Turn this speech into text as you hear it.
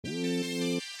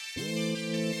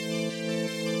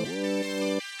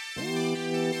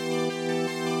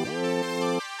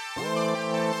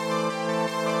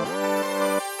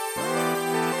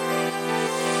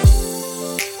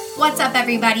What's up,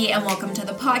 everybody, and welcome to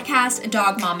the podcast,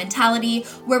 Dog Mom Mentality,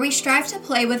 where we strive to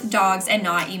play with dogs and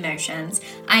not emotions.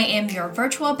 I am your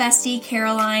virtual bestie,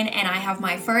 Caroline, and I have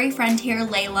my furry friend here,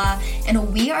 Layla,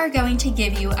 and we are going to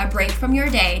give you a break from your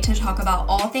day to talk about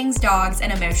all things dogs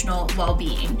and emotional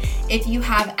well-being. If you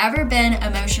have ever been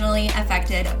emotionally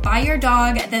affected by your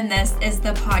dog, then this is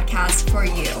the podcast for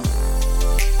you.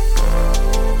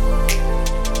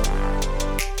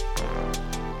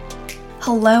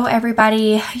 Hello,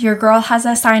 everybody. Your girl has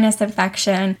a sinus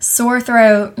infection, sore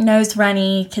throat, nose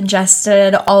runny,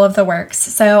 congested, all of the works.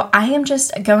 So I am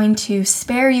just going to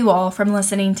spare you all from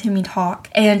listening to me talk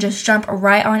and just jump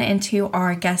right on into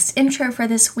our guest intro for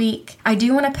this week. I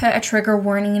do want to put a trigger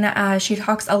warning as she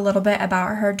talks a little bit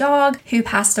about her dog who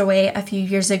passed away a few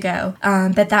years ago,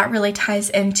 but that really ties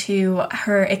into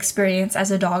her experience as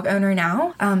a dog owner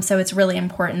now. So it's really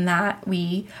important that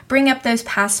we bring up those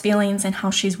past feelings and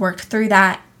how she's worked through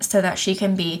that so that she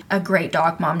can be a great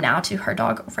dog mom now to her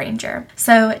dog, Ranger.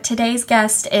 So today's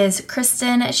guest is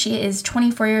Kristen. She is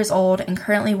 24 years old and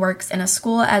currently works in a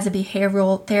school as a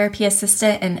behavioral therapy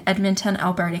assistant in Edmonton,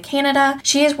 Alberta, Canada.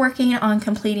 She is working on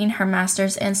completing her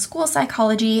master's in school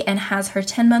psychology and has her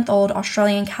 10-month-old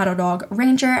Australian cattle dog,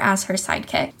 Ranger, as her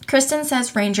sidekick. Kristen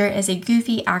says Ranger is a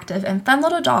goofy, active, and fun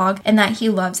little dog and that he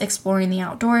loves exploring the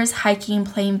outdoors, hiking,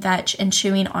 playing fetch, and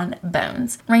chewing on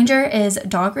bones. Ranger is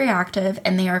dog reactive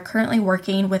and they are currently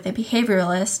working with a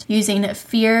behavioralist using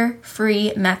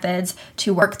fear-free methods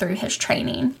to work through his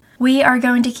training. We are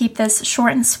going to keep this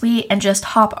short and sweet and just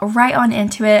hop right on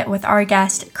into it with our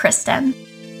guest, Kristen.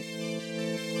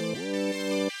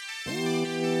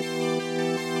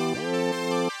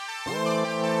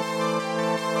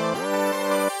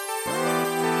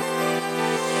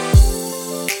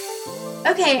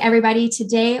 Okay, everybody,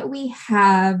 today we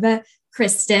have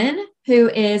Kristen, who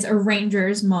is a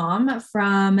Ranger's mom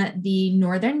from the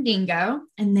Northern Dingo,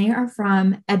 and they are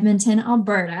from Edmonton,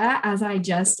 Alberta, as I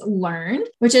just learned,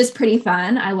 which is pretty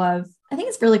fun. I think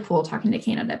it's really cool talking to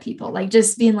Canada people, like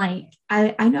just being like,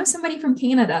 I know somebody from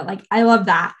Canada. Like, I love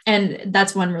that. And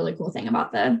that's one really cool thing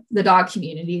about the dog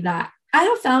community that I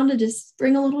have found to just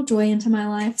bring a little joy into my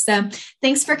life. So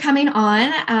thanks for coming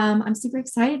on. I'm super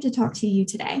excited to talk to you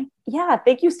today. Yeah,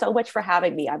 thank you so much for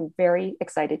having me. I'm very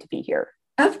excited to be here.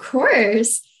 Of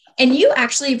course. And you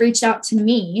actually reached out to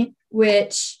me,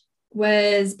 which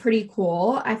was pretty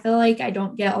cool. I feel like I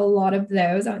don't get a lot of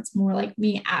those. It's more like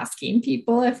me asking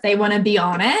people if they want to be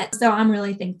on it. So I'm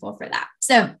really thankful for that.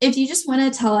 So if you just want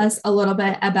to tell us a little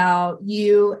bit about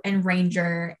you and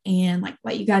Ranger and like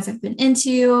what you guys have been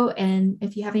into and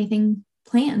if you have anything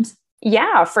planned.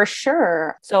 Yeah, for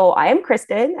sure. So I am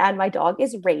Kristen and my dog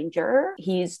is Ranger.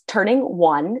 He's turning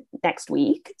 1 next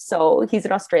week. So he's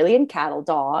an Australian cattle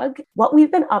dog. What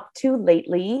we've been up to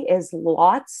lately is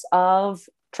lots of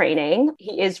training.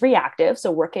 He is reactive,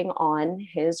 so working on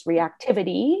his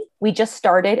reactivity. We just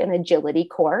started an agility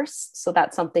course. So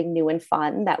that's something new and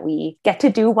fun that we get to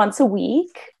do once a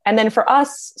week. And then for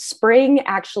us, spring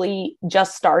actually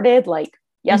just started like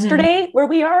yesterday where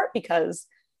we are because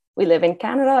we live in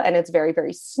Canada and it's very,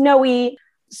 very snowy.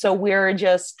 So we're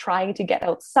just trying to get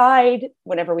outside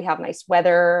whenever we have nice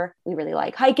weather. We really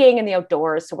like hiking in the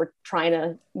outdoors. So we're trying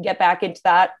to get back into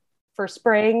that for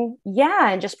spring.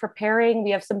 Yeah. And just preparing.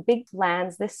 We have some big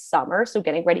plans this summer. So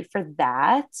getting ready for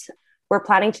that. We're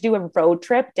planning to do a road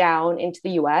trip down into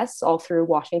the US, all through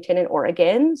Washington and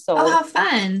Oregon. So how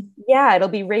fun. Yeah, it'll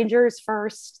be Ranger's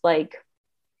first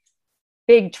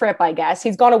big trip, I guess.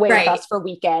 He's gone away with us for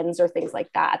weekends or things like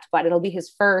that, but it'll be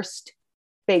his first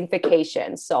big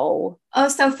vacation. So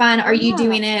so fun. Are you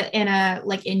doing it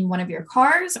in one of your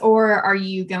cars, or are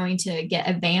you going to get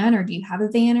a van, or do you have a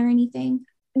van or anything?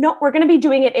 No, we're going to be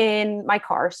doing it in my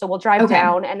car. So we'll drive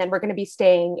down and then we're going to be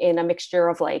staying in a mixture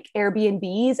of like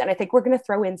Airbnbs. And I think we're going to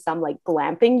throw in some like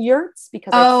glamping yurts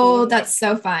because that's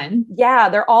so fun. Yeah,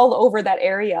 they're all over that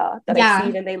area that I've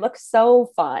seen and they look so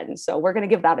fun. So we're going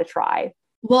to give that a try.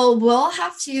 Well, we'll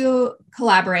have to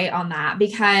collaborate on that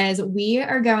because we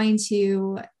are going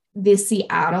to the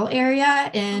Seattle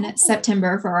area in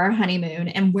September for our honeymoon.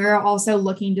 And we're also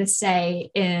looking to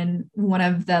stay in one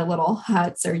of the little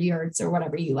huts or yurts or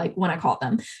whatever you like want to call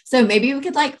them. So maybe we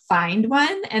could like find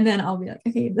one and then I'll be like,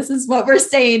 okay, this is what we're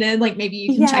staying in. Like maybe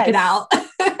you can check it out.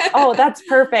 Oh, that's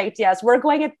perfect. Yes. We're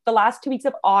going at the last 2 weeks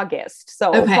of August.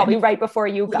 So probably right before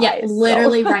you guys. Yeah,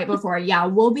 literally right before. Yeah.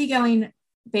 We'll be going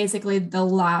basically the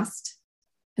last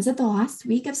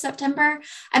week of September?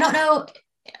 I don't know.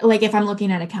 Like if I'm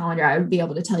looking at a calendar, I would be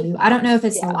able to tell you. I don't know if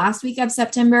it's the last week of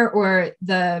September or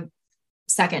the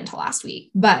second to last week,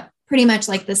 but pretty much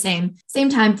like the same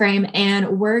time frame.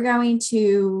 And we're going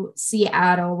to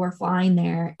Seattle. We're flying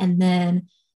there and then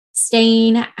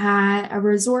staying at a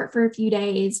resort for a few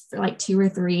days for like 2 or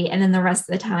 3. And then the rest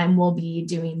of the time we'll be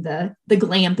doing the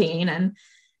glamping and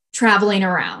traveling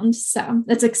around. So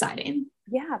that's exciting.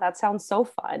 Yeah, that sounds so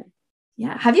fun.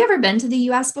 Yeah. Have you ever been to the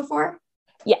US before?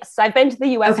 Yes, I've been to the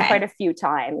US Okay. quite a few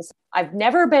times. I've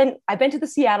been to the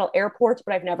Seattle airport,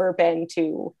 but I've never been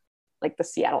to like the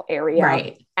Seattle area.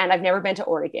 Right. And I've never been to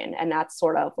Oregon. And that's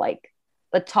sort of like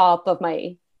the top of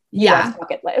my Yeah. US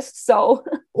bucket list. So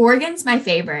Oregon's my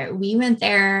favorite. We went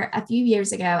there a few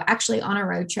years ago, actually on a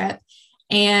road trip.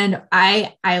 And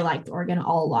I liked Oregon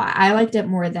a lot. I liked it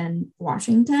more than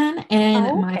Washington,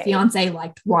 and my fiance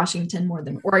liked Washington more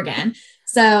than Oregon.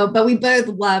 So, but we both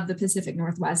love the Pacific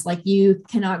Northwest. Like you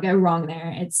cannot go wrong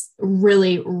there. It's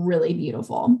really, really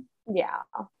beautiful. Yeah.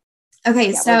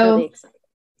 Okay. Yeah, so really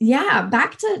yeah,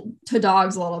 back to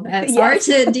dogs a little bit. Sorry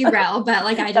to derail, but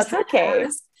like I just That's okay.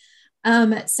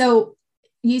 So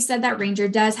you said that Ranger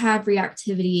does have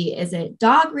reactivity. Is it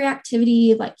dog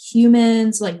reactivity, like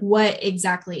humans? Like what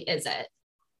exactly is it?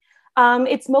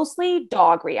 It's mostly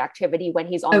dog reactivity when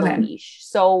he's on the leash.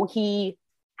 So he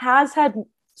has had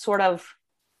sort of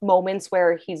moments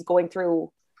where he's going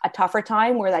through a tougher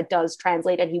time where that does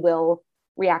translate and he will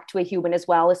react to a human as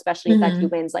well, especially if that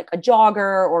human's like a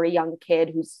jogger or a young kid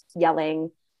who's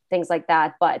yelling, things like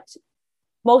that. But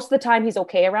most of the time he's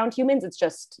okay around humans. It's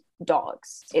just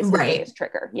dogs is the biggest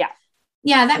trigger. Yeah.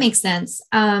 Yeah, that makes sense.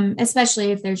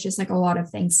 Especially if there's just like a lot of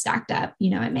things stacked up, you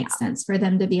know, it makes sense for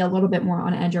them to be a little bit more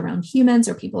on edge around humans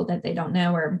or people that they don't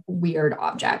know or weird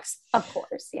objects. Of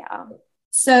course. Yeah.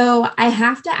 So I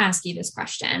have to ask you this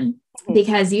question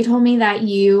because you told me that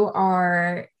you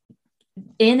are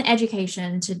in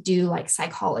education to do like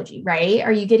psychology, right?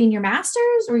 Are you getting your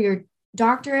master's or your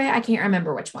doctorate? I can't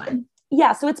remember which one.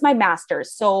 Yeah, so it's my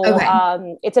master's. So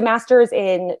it's a master's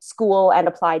in school and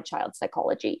applied child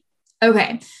psychology.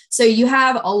 Okay. So you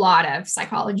have a lot of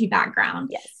psychology background.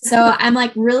 Yes. So I'm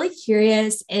like really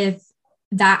curious if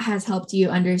that has helped you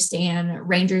understand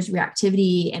Ranger's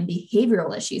reactivity and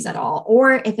behavioral issues at all,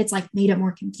 or if it's like made it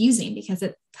more confusing because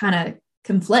it kind of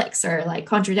conflicts or like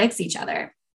contradicts each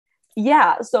other.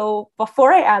 Yeah. So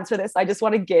before I answer this, I just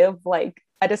want to give like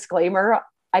a disclaimer.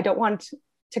 I don't want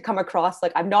to come across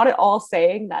like I'm not at all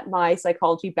saying that my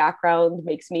psychology background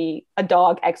makes me a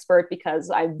dog expert, because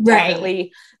I'm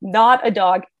definitely not a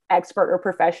dog expert or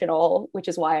professional, which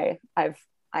is why I've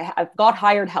got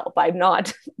hired help. I'm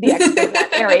not the expert in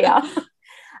that area.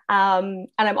 And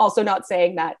I'm also not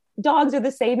saying that dogs are the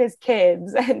same as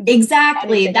kids.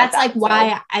 Exactly. That's like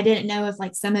why I didn't know if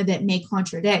like some of it may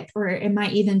contradict or it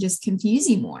might even just confuse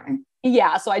you more.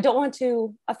 Yeah. So I don't want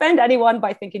to offend anyone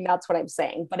by thinking that's what I'm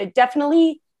saying, but it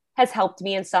definitely has helped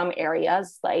me in some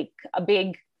areas. Like a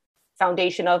big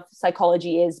foundation of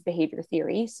psychology is behavior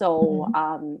theory. So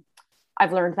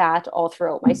I've learned that all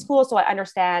throughout my school. So I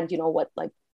understand, you know, what like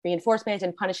reinforcement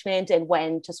and punishment and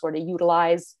when to sort of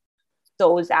utilize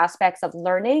those aspects of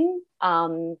learning.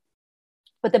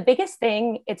 But the biggest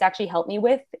thing it's actually helped me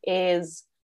with is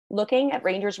looking at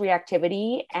Ranger's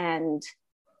reactivity and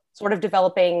sort of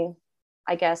developing,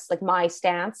 I guess, like my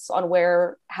stance on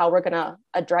how we're going to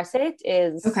address it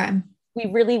is we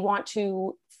really want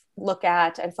to look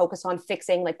at and focus on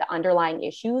fixing like the underlying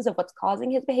issues of what's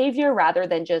causing his behavior rather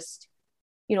than just,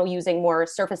 you know, using more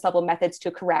surface level methods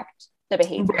to correct the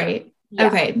behavior. Right. Yeah.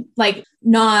 Okay. Like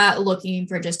not looking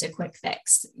for just a quick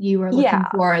fix. You are looking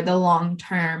for the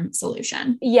long-term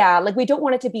solution. Yeah. Like we don't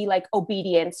want it to be like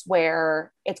obedience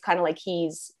where it's kind of like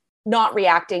he's not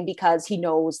reacting because he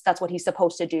knows that's what he's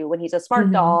supposed to do when he's a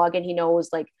smart dog. And he knows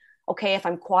like, okay, if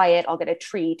I'm quiet, I'll get a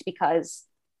treat, because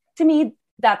to me,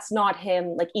 that's not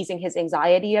him like easing his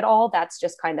anxiety at all. That's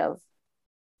just kind of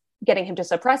getting him to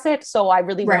suppress it. So I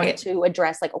really wanted to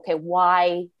address like, okay,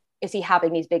 why is he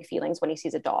having these big feelings when he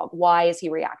sees a dog? Why is he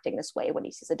reacting this way when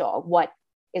he sees a dog? What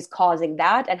is causing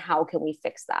that? And how can we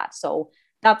fix that? So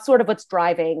that's sort of what's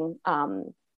driving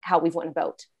how we've went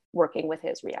about working with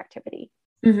his reactivity.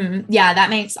 Yeah, that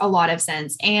makes a lot of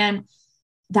sense. And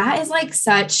that is like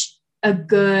such a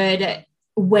good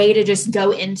way to just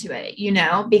go into it, you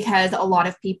know, because a lot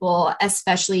of people,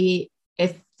 especially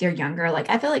if they're younger, like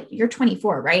I feel like you're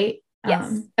 24, right?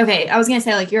 Yes. Okay. I was going to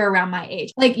say like, you're around my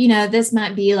age. Like, you know, this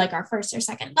might be like our first or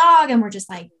second dog. And we're just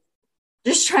like,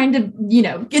 just trying to, you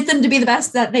know, get them to be the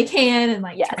best that they can and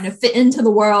like trying to fit into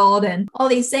the world and all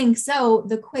these things. So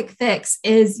the quick fix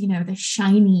is, you know, the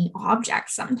shiny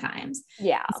object sometimes.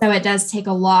 Yeah. So it does take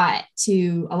a lot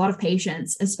of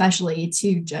patience, especially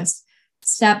to just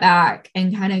step back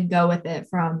and kind of go with it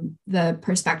from the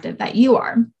perspective that you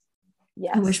are.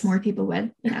 Yes. I wish more people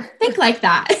would, think like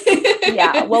that.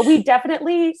 Yeah. Well, we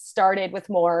definitely started with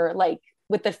more like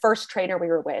with the first trainer we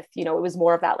were with, it was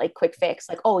more of that like quick fix,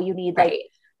 like, oh, you need like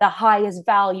the highest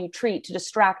value treat to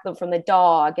distract them from the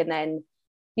dog. And then,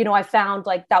 I found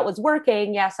like that was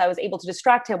working. Yes, I was able to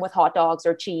distract him with hot dogs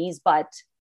or cheese, but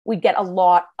we'd get a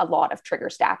lot of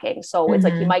trigger stacking. So it's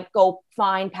like he might go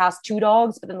fine past 2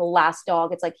 dogs, but then the last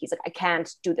dog, it's like, he's like, I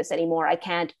can't do this anymore. I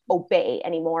can't obey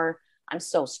anymore. I'm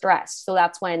so stressed. So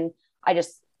that's when I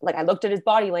just like, I looked at his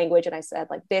body language and I said,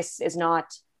 like, this is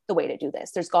not the way to do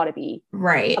this. There's got to be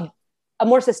a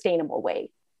more sustainable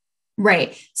way.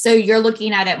 Right. So you're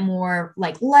looking at it more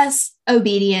like less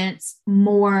obedience,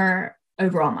 more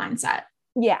overall mindset.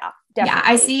 Yeah, definitely.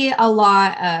 Yeah, I see a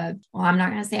lot of, well, I'm not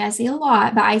going to say I see a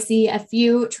lot, but I see a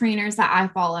few trainers that I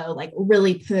follow like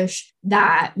really push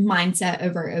that mindset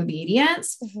over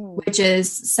obedience, which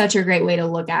is such a great way to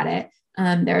look at it.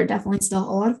 There are definitely still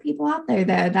a lot of people out there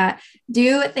though that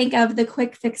do think of the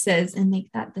quick fixes and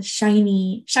make that the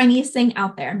shiniest thing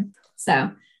out there.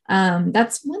 So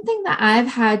that's one thing that I've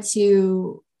had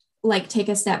to like take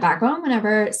a step back on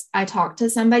whenever I talk to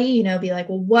somebody, be like,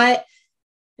 well, what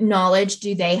knowledge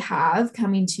do they have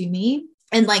coming to me?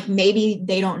 And like, maybe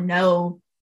they don't know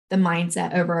the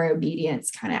mindset over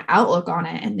obedience kind of outlook on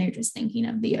it. And they're just thinking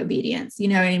of the obedience, you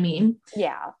know what I mean?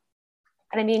 Yeah.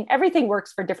 And I mean, everything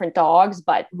works for different dogs,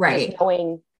 but just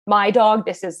knowing my dog,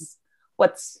 this is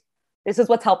what's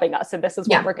helping us. And this is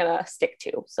what we're going to stick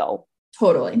to. So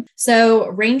totally. So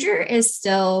Ranger is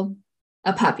still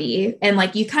a puppy. And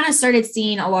like, you kind of started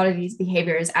seeing a lot of these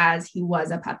behaviors as he was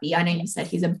a puppy. I know you said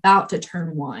he's about to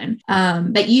turn 1.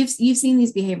 But you've seen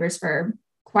these behaviors for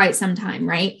quite some time,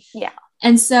 right? Yeah.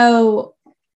 And so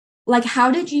like,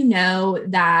 how did you know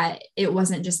that it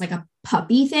wasn't just like a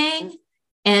puppy thing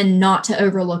and not to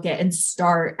overlook it and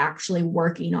start actually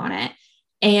working on it?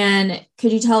 And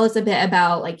could you tell us a bit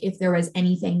about like, if there was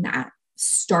anything that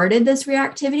started this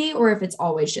reactivity or if it's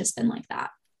always just been like that?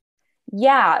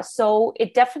 Yeah. So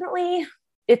it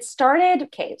started.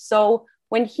 Okay. So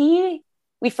when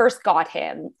we first got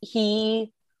him,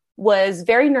 he was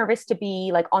very nervous to be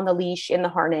like on the leash in the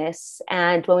harness.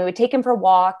 And when we would take him for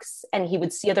walks and he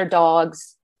would see other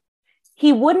dogs,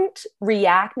 he wouldn't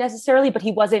react necessarily, but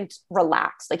he wasn't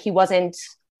relaxed. Like he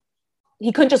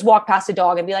couldn't just walk past a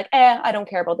dog and be like, I don't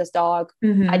care about this dog.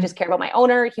 I just care about my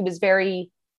owner. He was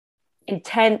very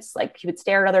intense. Like he would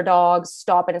stare at other dogs,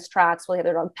 stop in his tracks while the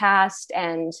other dog passed.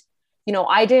 And,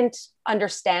 I didn't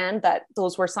understand that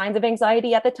those were signs of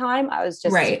anxiety at the time. I was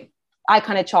just, I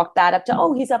kind of chalked that up to,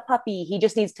 oh, he's a puppy. He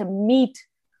just needs to meet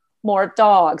more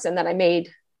dogs. And then I made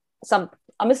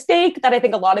a mistake that I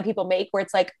think a lot of people make where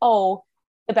it's like, oh,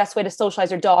 the best way to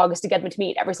socialize your dog is to get them to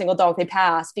meet every single dog they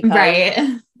pass, because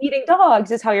meeting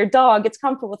dogs is how your dog gets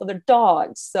comfortable with other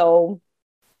dogs. So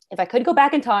if I could go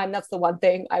back in time, that's the one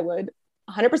thing I would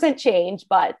 100% change.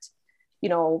 But,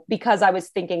 because I was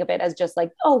thinking of it as just like,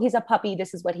 oh, he's a puppy,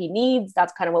 this is what he needs.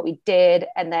 That's kind of what we did.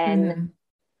 And then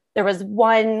there was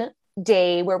one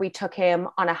day where we took him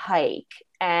on a hike,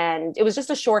 and it was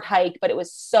just a short hike, but it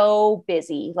was so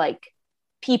busy, like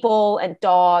people and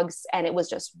dogs, and it was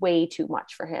just way too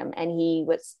much for him. And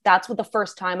that's what the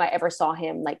first time I ever saw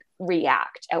him like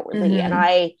react outwardly. And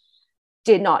I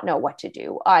did not know what to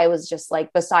do. I was just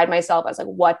like beside myself. I was like,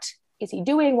 what is he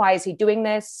doing? Why is he doing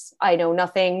this? I know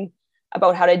nothing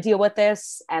about how to deal with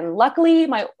this. And luckily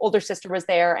my older sister was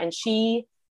there, and she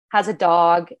has a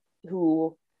dog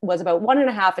who was about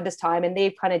 1.5 at this time, and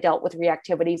they've kind of dealt with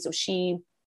reactivity. So she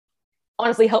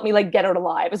honestly helped me like get out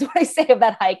alive is what I say of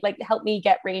that hike, like help me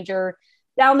get Ranger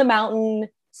down the mountain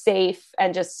safe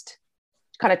and just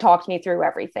kind of talked me through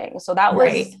everything. So that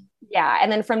was,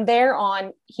 And then from there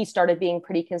on, he started being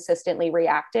pretty consistently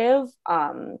reactive.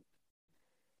 And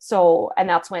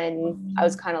that's when I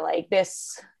was kind of like,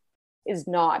 this is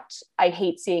not, I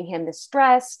hate seeing him this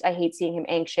stressed. I hate seeing him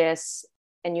anxious.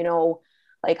 And,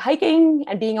 like hiking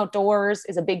and being outdoors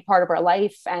is a big part of our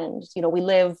life. And, we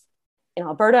live in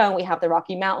Alberta and we have the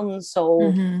Rocky Mountains.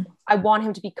 So I want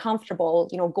him to be comfortable,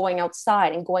 going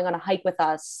outside and going on a hike with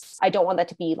us. I don't want that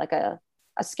to be like a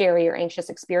scary or anxious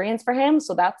experience for him.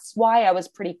 So that's why I was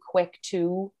pretty quick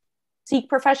to seek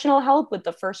professional help with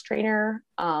the first trainer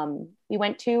we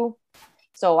went to.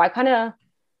 So I kind of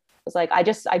was like, I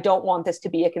don't want this to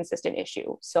be a consistent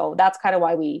issue. So that's kind of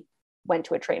why we went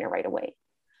to a trainer right away.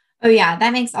 Oh yeah,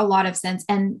 that makes a lot of sense.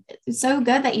 And it's so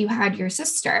good that you had your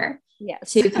sister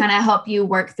to kind of help you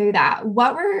work through that.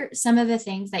 What were some of the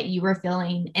things that you were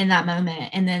feeling in that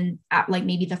moment? And then at like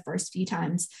maybe the first few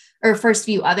times or first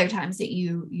few other times that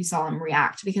you saw him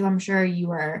react, because I'm sure you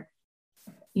were,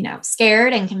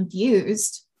 scared and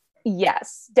confused.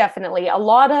 Yes, definitely. A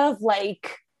lot of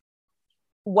like,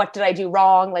 what did I do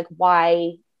wrong? Like,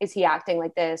 why is he acting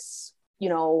like this? You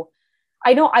know,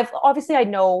 I know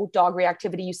dog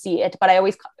reactivity, you see it, but I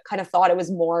always kind of thought it was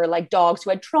more like dogs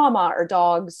who had trauma or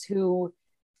dogs who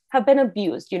have been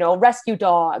abused, rescue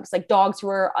dogs, like dogs who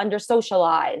are under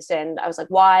socialized. And I was like,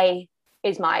 why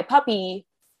is my puppy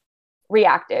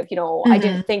reactive? I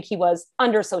didn't think he was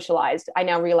under socialized. I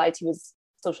now realize he was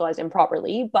socialized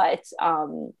improperly, but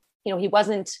he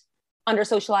wasn't under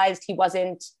socialized.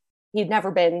 He'd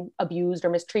never been abused or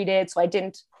mistreated. So I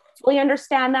didn't fully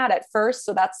understand that at first.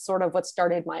 So that's sort of what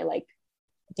started my like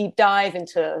deep dive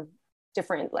into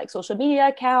different like social media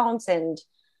accounts and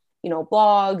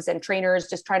blogs and trainers,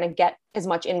 just trying to get as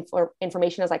much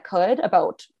information as I could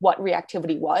about what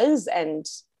reactivity was and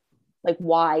like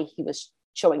why he was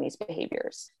showing these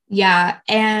behaviors. Yeah.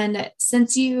 And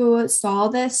since you saw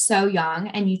this so young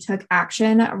and you took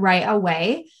action right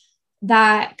away,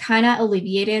 that kind of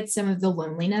alleviated some of the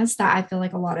loneliness that I feel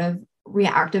like a lot of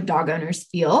reactive dog owners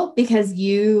feel, because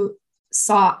you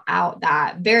saw out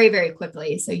that very, very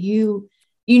quickly. So you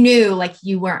knew like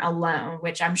you weren't alone,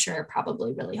 which I'm sure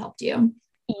probably really helped you.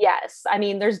 Yes. I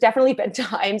mean, there's definitely been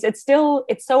times it's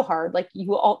so hard. Like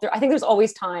I think there's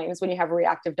always times when you have a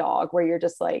reactive dog where you're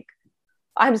just like,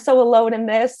 I'm so alone in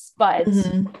this, but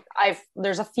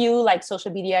there's a few like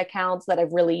social media accounts that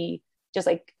I've really just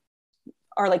like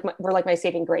were like my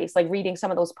saving grace, like reading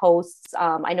some of those posts.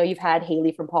 I know you've had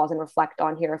Haley from Pause and Reflect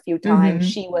on here a few times.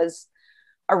 She was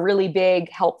a really big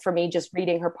help for me, just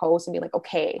reading her posts and being like,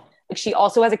 okay, like she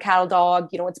also has a cattle dog,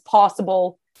 it's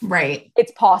possible. Right.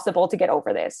 It's possible to get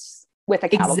over this with a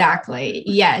cattle exactly. dog.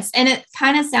 Yes. And it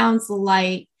kind of sounds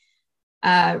like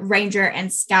Ranger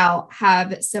and Scout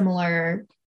have similar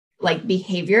like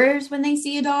behaviors when they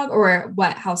see a dog, or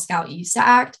how Scout used to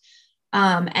act.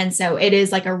 And so it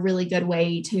is like a really good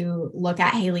way to look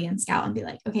at Haley and Scout and be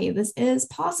like, okay, this is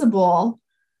possible.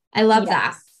 I love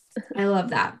that. I love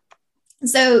that.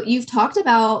 So you've talked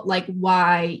about like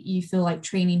why you feel like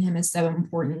training him is so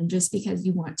important, just because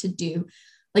you want to do,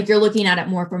 like you're looking at it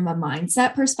more from a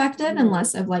mindset perspective and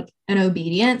less of like an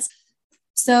obedience.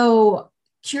 So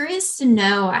curious to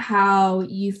know how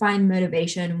you find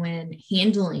motivation when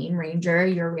handling Ranger,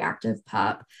 your reactive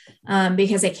pup,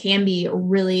 because it can be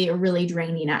really, really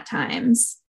draining at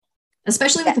times,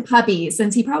 especially with the puppy,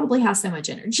 since he probably has so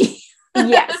much energy.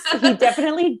 Yes, he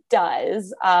definitely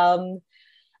does.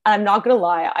 I'm not going to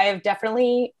lie. I have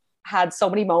definitely had so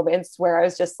many moments where I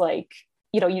was just like,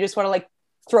 you just want to like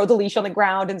throw the leash on the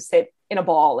ground and sit in a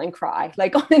ball and cry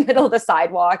like on the middle of the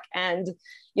sidewalk. And,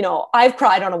 I've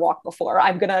cried on a walk before.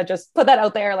 I'm going to just put that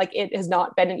out there. Like it has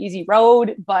not been an easy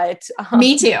road, but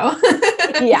me too.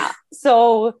 Yeah.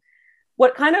 So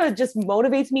what kind of just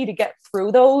motivates me to get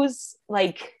through those,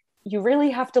 like you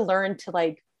really have to learn to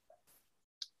like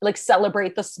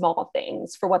celebrate the small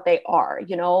things for what they are,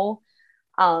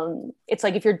 it's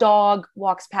like if your dog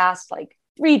walks past like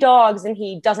 3 dogs and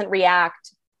he doesn't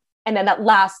react, and then that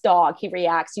last dog he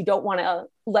reacts, you don't want to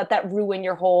let that ruin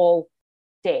your whole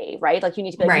day, right? Like you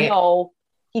need to be like, no,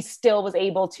 he still was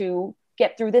able to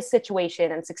get through this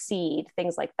situation and succeed,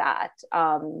 things like that.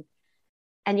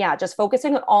 And yeah, just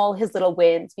focusing on all his little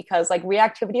wins, because like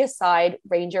reactivity aside,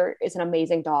 Ranger is an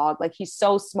amazing dog. Like he's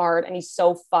so smart and he's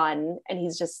so fun, and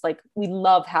he's just like, we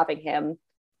love having him.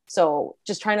 So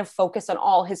just trying to focus on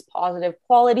all his positive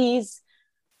qualities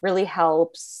really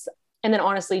helps. And then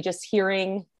honestly, just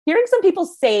hearing some people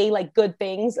say like good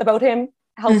things about him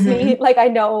helps me. Like I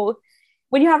know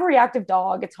when you have a reactive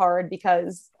dog, it's hard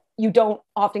because you don't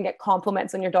often get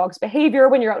compliments on your dog's behavior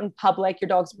when you're out in public, your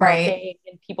dog's barking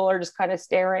and people are just kind of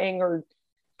staring or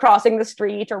crossing the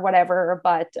street or whatever.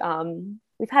 But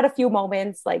we've had a few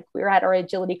moments, like we were at our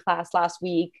agility class last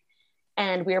week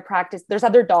and we were practicing. There's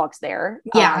other dogs there.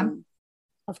 Yeah.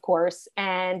 Of course.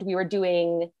 And we were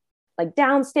doing like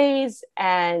downstays,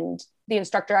 and the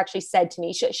instructor actually said to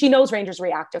me, she knows Ranger's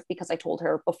reactive because I told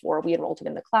her before we enrolled him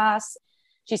in the class.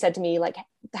 She said to me, like,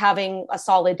 having a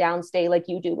solid downstay like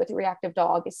you do with a reactive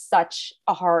dog is such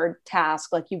a hard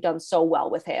task. Like you've done so well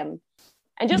with him.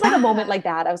 And just like a moment like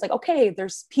that, I was like, okay,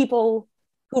 there's people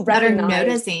who recognize, that are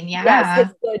noticing, yes,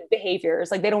 his good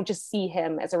behaviors. Like they don't just see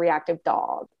him as a reactive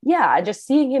dog. Yeah, just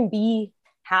seeing him be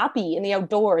happy in the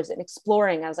outdoors and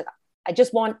exploring. I was like, I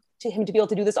just want him to be able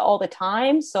to do this all the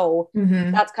time. So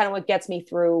that's kind of what gets me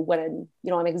through when,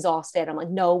 I'm exhausted. I'm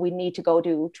like, no, we need to go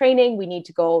do training. We need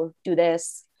to go do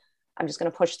this. I'm just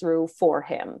going to push through for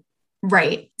him.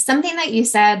 Right. Something that you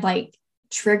said, like,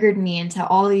 triggered me into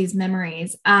all these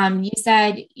memories. You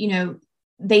said,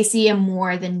 they see him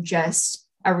more than just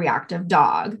a reactive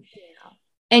dog. Yeah.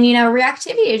 And, you know,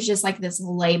 reactivity is just like this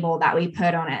label that we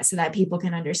put on it so that people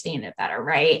can understand it better.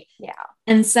 Right. Yeah.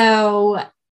 And so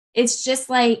it's just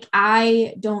like,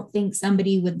 I don't think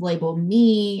somebody would label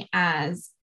me as,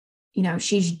 you know,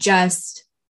 she's just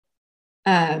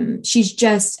an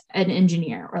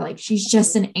engineer, or like, she's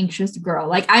just an anxious girl.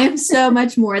 Like, I am so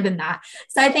much more than that.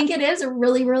 So I think it is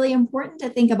really, really important to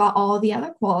think about all the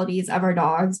other qualities of our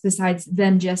dogs besides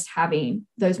them just having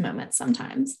those moments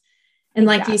sometimes. And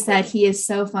like you said, he is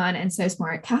so fun and so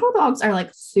smart. Cattle dogs are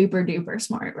like super duper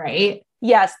smart, right?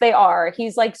 Yes, they are.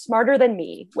 He's like smarter than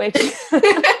me, which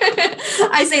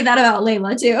I say that about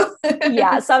Layla too.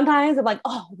 Yeah, sometimes I'm like,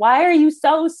 oh, why are you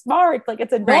so smart? Like,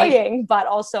 it's annoying, right. But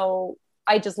also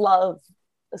I just love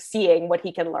seeing what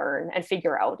he can learn and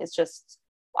figure out. It's just,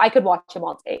 I could watch him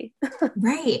all day.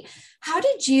 Right. How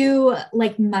did you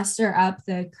like muster up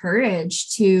the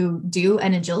courage to do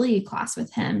an agility class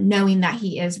with him, knowing that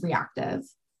he is reactive?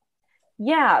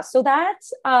 Yeah. So that,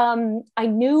 I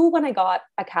knew when I got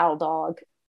a cattle dog,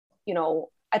 you know,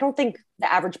 I don't think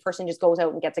the average person just goes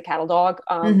out and gets a cattle dog.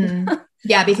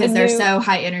 Yeah, because they're so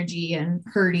high energy and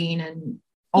herding and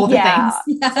all the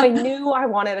things. So I knew I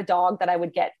wanted a dog that I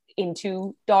would get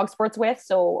into dog sports with.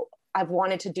 So I've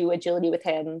wanted to do agility with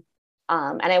him.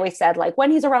 And I always said, like,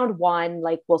 when he's around 1,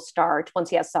 like, we'll start once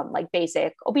he has some like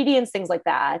basic obedience, things like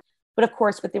that. But of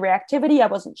course, with the reactivity, I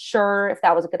wasn't sure if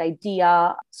that was a good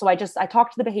idea. So I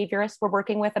talked to the behaviorist we're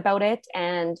working with about it.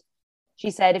 And she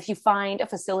said, if you find a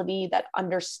facility that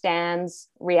understands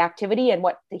reactivity and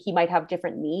what he might have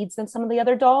different needs than some of the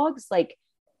other dogs, like,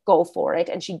 go for it.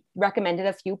 And she recommended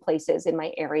a few places in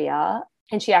my area.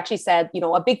 And she actually said, you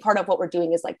know, a big part of what we're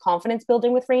doing is like confidence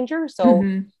building with Ranger. So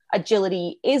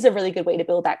agility is a really good way to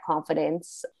build that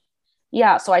confidence.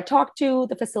 Yeah. So I talked to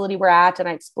the facility we're at and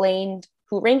I explained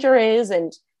who Ranger is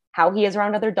and how he is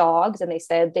around other dogs. And they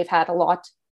said they've had a lot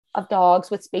of dogs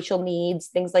with spatial needs,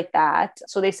 things like that.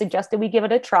 So they suggested we give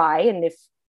it a try. And if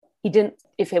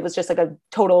it was just like a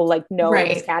total, like, no,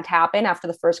 this can't happen after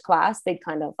the first class, they'd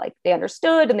kind of like, they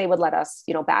understood and they would let us,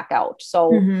 you know, back out.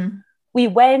 So we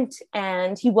went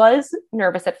and he was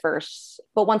nervous at first,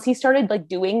 but once he started like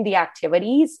doing the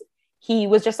activities, he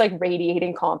was just like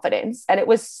radiating confidence. And it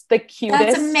was the cutest.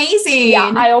 That's amazing.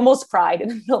 Yeah. I almost cried in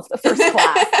the middle of the first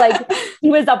class. Like, he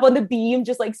was up on the beam,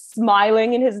 just like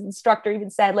smiling. And his instructor even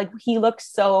said, like, he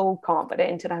looks so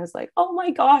confident. And I was like, oh my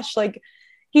gosh, like,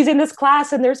 he's in this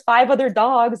class and there's 5 other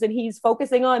dogs and he's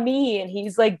focusing on me and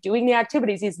he's like doing the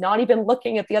activities. He's not even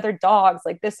looking at the other dogs.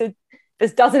 Like, this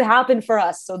doesn't happen for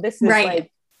us. So this is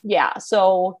like, yeah.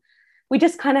 So we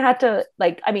just kind of had to,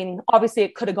 like, I mean, obviously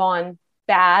it could have gone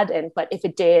bad. But if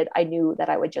it did, I knew that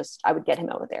I would get him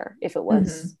out of there if it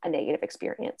was a negative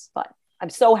experience. But I'm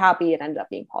so happy it ended up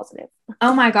being positive.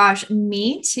 Oh my gosh,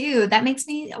 me too. That makes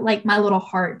me like, my little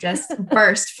heart just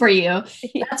burst for you.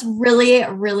 Yeah. That's really,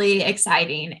 really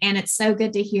exciting. And it's so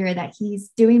good to hear that he's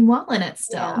doing well in it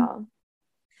still. Yeah.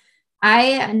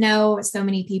 I know so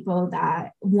many people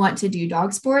that want to do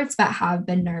dog sports, but have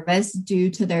been nervous due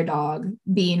to their dog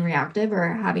being reactive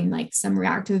or having like some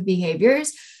reactive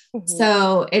behaviors.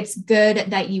 So it's good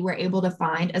that you were able to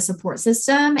find a support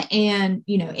system and,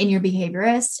 you know, in your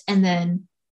behaviorist, and then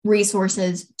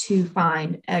resources to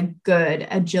find a good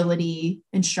agility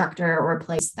instructor or a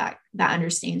place that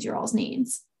understands your all's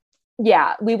needs.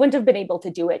 Yeah. We wouldn't have been able to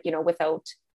do it, you know, without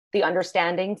the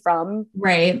understanding from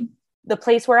the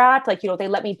place we're at. Like, you know, they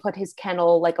let me put his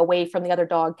kennel like away from the other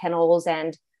dog kennels,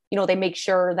 and, you know, they make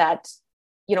sure that,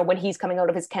 you know, when he's coming out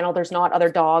of his kennel, there's not other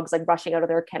dogs like rushing out of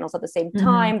their kennels at the same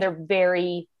time. They're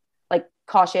very like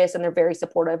cautious and they're very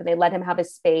supportive, and they let him have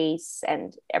his space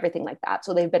and everything like that.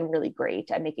 So they've been really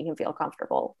great at making him feel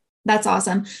comfortable. That's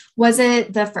awesome. Was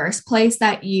it the first place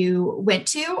that you went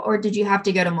to, or did you have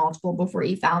to go to multiple before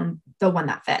you found the one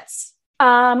that fits?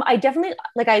 I definitely,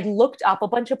 like, I looked up a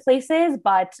bunch of places,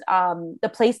 but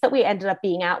the place that we ended up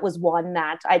being at was one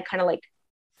that I'd kind of like,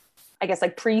 I guess,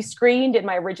 like pre-screened in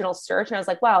my original search. And I was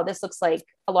like, wow, this looks like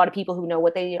a lot of people who know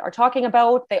what they are talking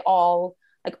about. They all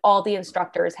the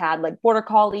instructors had like border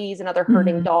collies and other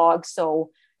herding dogs. So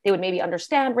they would maybe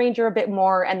understand Ranger a bit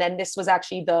more. And then this was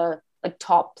actually the like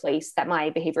top place that my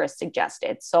behaviorist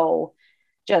suggested. So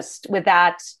just with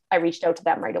that, I reached out to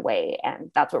them right away,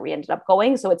 and that's where we ended up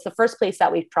going. So it's the first place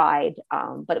that we've tried,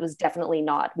 but it was definitely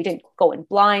not, we didn't go in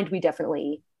blind. We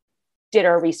definitely did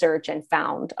our research and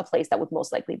found a place that would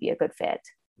most likely be a good fit.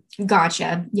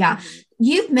 Gotcha. Yeah.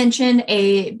 You've mentioned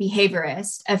a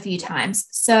behaviorist a few times.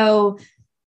 So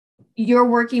you're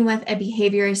working with a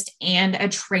behaviorist and a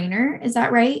trainer. Is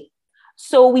that right?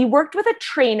 So we worked with a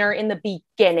trainer in the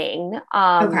beginning.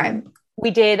 We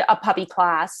did a puppy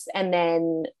class, and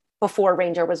then before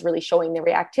Ranger was really showing the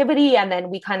reactivity. And then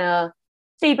we kind of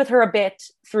stayed with her a bit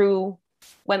through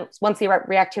once the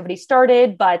reactivity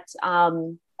started. But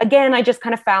again, I just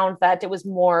kind of found that it was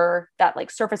more that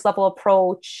like surface level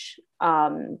approach,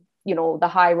 the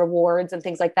high rewards and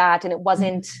things like that. And it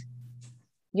wasn't,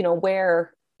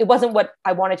 it wasn't what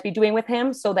I wanted to be doing with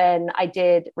him. So then I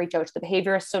did reach out to the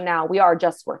behaviorist. So now we are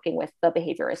just working with the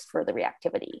behaviorist for the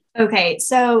reactivity. Okay.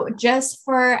 So just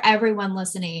for everyone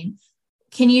listening,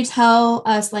 can you tell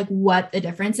us like what the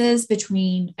difference is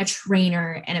between a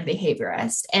trainer and a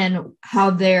behaviorist and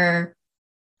how they're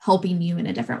helping you in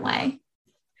a different way?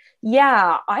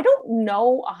 Yeah, I don't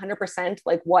know 100%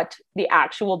 like what the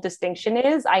actual distinction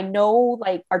is. I know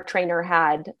like our trainer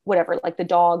had whatever, like her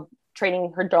dog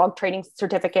training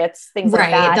certificates, things like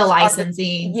that. The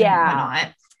licensing.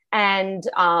 Yeah. And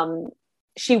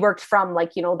she worked from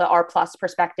like, the R+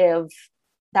 perspective.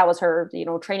 That was her,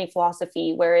 training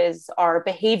philosophy. Whereas our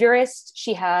behaviorist,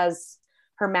 she has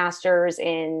her master's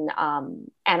in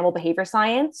animal behavior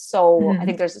science. So I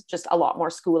think there's just a lot more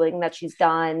schooling that she's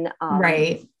done.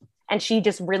 Right. And she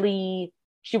just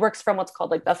she works from what's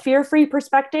called like the fear-free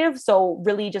perspective. So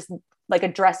really just like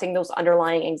addressing those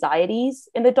underlying anxieties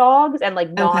in the dogs and like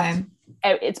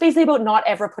it's basically about not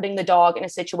ever putting the dog in a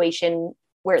situation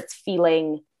where it's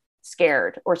feeling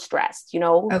scared or stressed,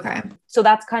 Okay. So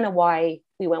that's kind of why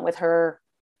we went with her.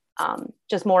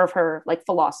 Just more of her like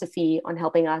philosophy on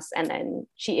helping us. And then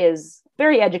she is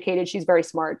very educated. She's very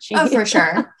smart. For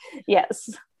sure. Yes.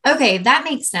 Okay. That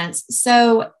makes sense.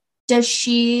 So does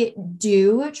she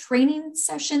do training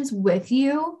sessions with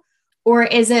you, or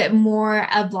is it more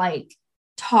of like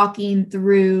talking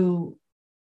through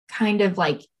kind of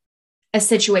like a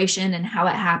situation and how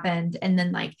it happened, and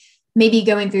then like maybe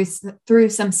going through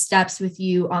some steps with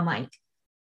you on like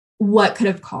what could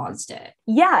have caused it?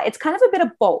 Yeah, it's kind of a bit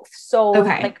of both. So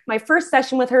like my first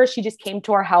session with her, she just came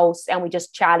to our house and we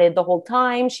just chatted the whole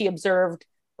time. She observed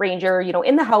Ranger,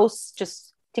 in the house just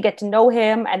to get to know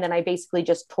him. And then I basically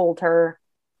just told her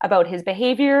about his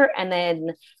behavior. And then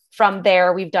from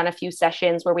there, we've done a few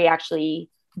sessions where we actually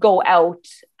go out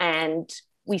and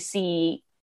we see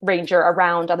Ranger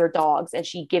around other dogs, and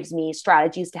she gives me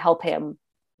strategies to help him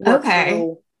work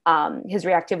through his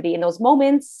reactivity in those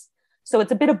moments. So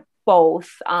it's a bit of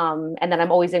both. And then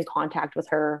I'm always in contact with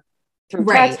her through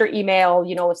text or email.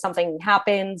 If something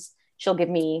happens, she'll give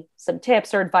me some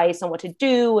tips or advice on what to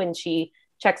do. And she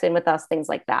checks in with us, things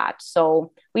like that.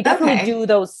 So we definitely do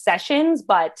those sessions,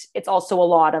 but it's also a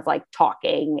lot of like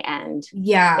talking and things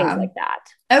like that.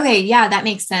 Okay. Yeah, that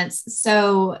makes sense.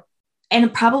 So,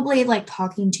 and probably like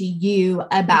talking to you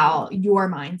about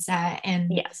your mindset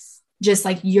and just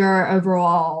like your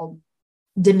overall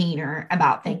demeanor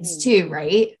about things too,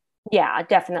 right? Yeah,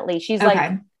 definitely. She's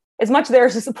like as much there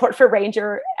as a support for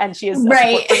Ranger, and she is a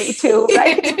support for me too,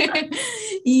 right?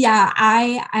 Yeah,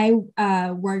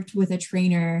 I worked with a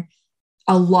trainer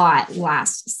a lot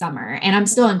last summer, and I'm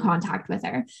still in contact with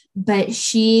her, but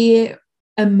she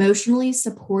emotionally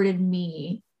supported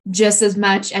me just as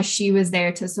much as she was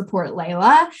there to support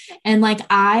Layla. And like,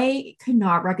 I could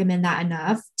not recommend that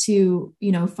enough to,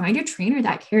 find a trainer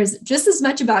that cares just as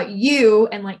much about you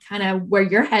and like kind of where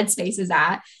your headspace is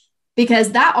at,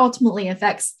 because that ultimately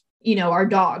affects, our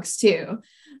dogs too.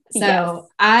 So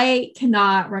I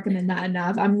cannot recommend that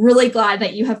enough. I'm really glad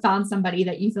that you have found somebody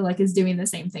that you feel like is doing the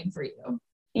same thing for you.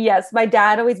 Yes. My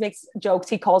dad always makes jokes.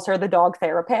 He calls her the dog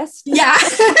therapist. Yeah.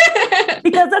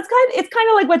 Because it's kind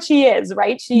of like what she is,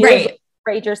 right? She is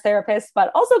Ranger's therapist,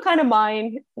 but also kind of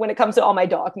mine when it comes to all my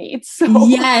dog needs. So.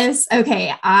 Yes.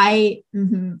 Okay.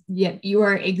 Yeah, you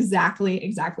are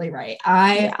exactly right.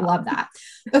 I love that.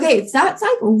 Okay. So that's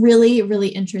like really, really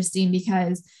interesting,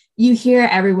 because you hear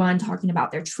everyone talking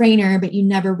about their trainer, but you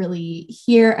never really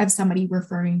hear of somebody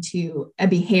referring to a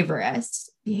behaviorist.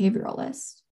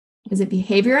 Is it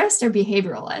behaviorist or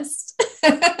behavioralist?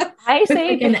 I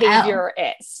say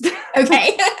behaviorist.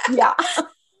 Okay. Yeah.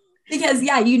 Because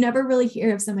you never really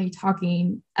hear of somebody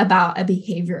talking about a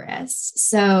behaviorist.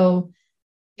 So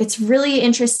it's really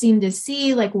interesting to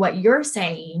see like what you're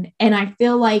saying. And I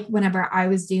feel like whenever I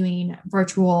was doing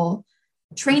virtual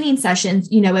training sessions,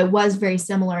 it was very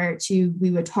similar to,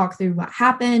 we would talk through what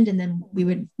happened, and then we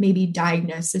would maybe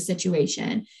diagnose the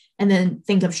situation and then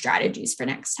think of strategies for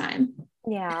next time.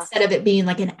 Yeah. Instead of it being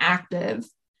like an active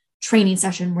training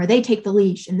session where they take the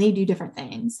leash and they do different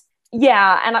things.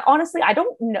 Yeah. And honestly, I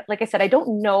don't know, like I said, I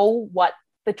don't know what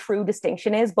the true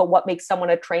distinction is, but what makes someone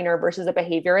a trainer versus a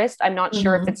behaviorist. I'm not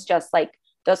sure if it's just like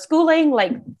the schooling,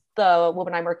 like the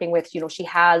woman I'm working with, she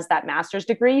has that master's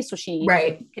degree. So she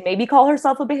can maybe call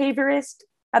herself a behaviorist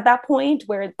at that point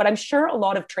but I'm sure a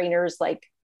lot of trainers like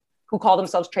who call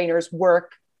themselves trainers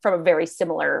work from a very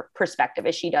similar perspective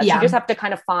as she does. Yeah. You just have to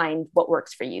kind of find what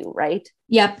works for you, right?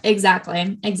 Yep,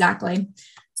 exactly.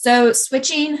 So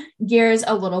switching gears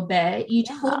a little bit, you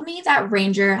told me that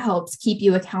Ranger helps keep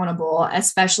you accountable,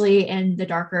 especially in the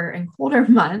darker and colder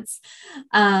months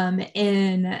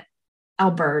in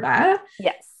Alberta.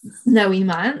 Yes. Snowy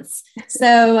months.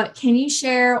 So can you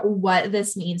share what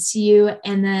this means to you?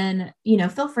 And then,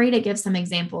 feel free to give some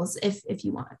examples if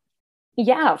you want.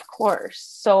 Yeah, of course.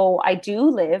 So I do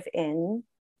live in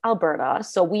Alberta.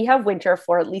 So we have winter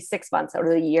for at least 6 months out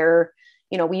of the year.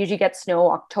 We usually get snow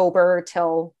October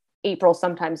till April,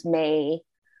 sometimes May.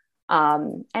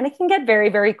 And it can get very,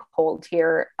 very cold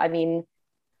here. I mean,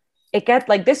 it gets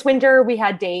like this winter, we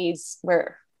had days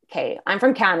where, okay, I'm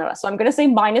from Canada, so I'm going to say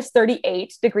minus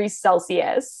 38 degrees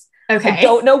Celsius. Okay. I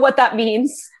don't know what that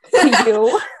means to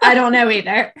you. I don't know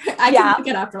either. I can look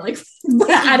it up really quick.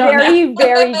 I don't know.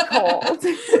 Very cold.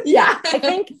 Yeah. I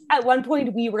think at one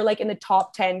point we were like in the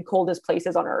top 10 coldest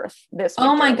places on earth this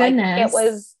winter. Oh my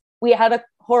goodness. We had a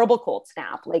horrible cold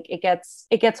snap. Like it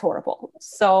gets horrible.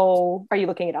 So are you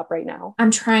looking it up right now?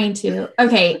 I'm trying to.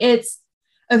 Okay.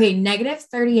 Negative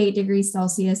 38 degrees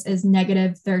Celsius is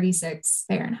negative 36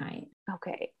 Fahrenheit.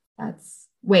 Okay.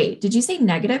 Wait, did you say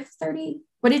negative 30?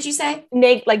 What did you say?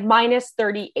 Like minus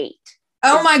 38.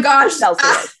 Oh my gosh.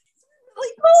 Celsius.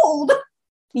 Really cold.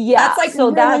 Yeah. That's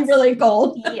like really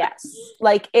cold. Yes.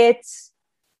 Like it's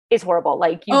horrible.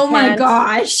 Like you my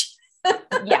gosh.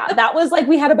 Yeah. That was like,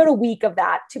 we had about a week of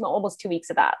that, almost 2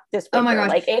 weeks of that this winter. Oh my gosh.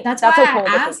 Like that's why I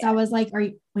asked. I was like,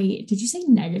 wait, did you say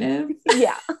negative?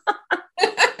 Yeah.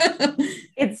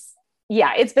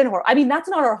 It's been horrible. I mean, that's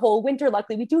not our whole winter.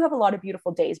 Luckily, we do have a lot of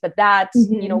beautiful days, but that,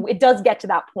 it does get to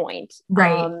that point.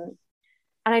 Right. And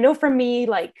I know for me,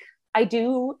 like I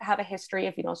do have a history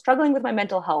of, struggling with my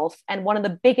mental health. And one of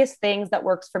the biggest things that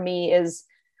works for me is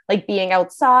like being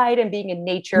outside and being in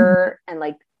nature and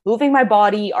like moving my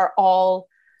body are all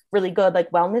really good,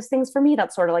 like wellness things for me.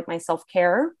 That's sort of like my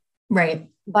self-care. Right.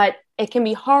 But it can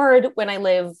be hard when I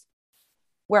live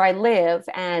where I live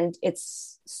and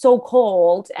it's so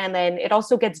cold. And then it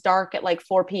also gets dark at like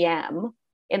 4 p.m.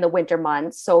 in the winter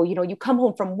months. So, you come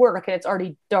home from work and it's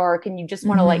already dark and you just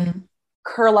want to like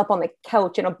curl up on the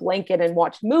couch in a blanket and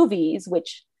watch movies,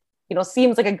 which,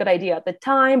 seems like a good idea at the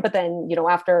time. But then,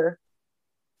 after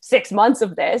 6 months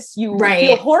of this, you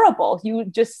feel horrible. You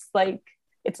just like,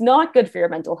 it's not good for your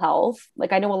mental health.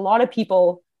 Like I know a lot of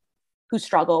people who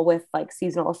struggle with like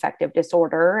seasonal affective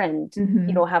disorder and,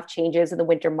 have changes in the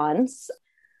winter months.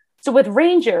 So with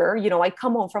Ranger, I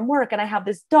come home from work and I have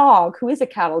this dog who is a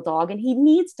cattle dog and he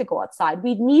needs to go outside.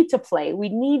 We need to play. We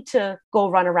need to go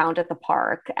run around at the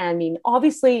park. I mean,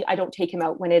 obviously I don't take him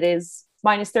out when it is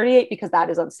minus 38 because that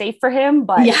is unsafe for him.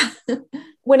 But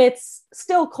when it's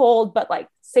still cold, but like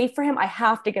safe for him, I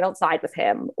have to get outside with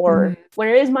him. Or when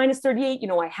it is minus 38,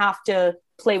 I have to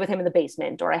play with him in the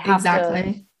basement or I have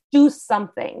to do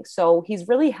something. So he's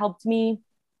really helped me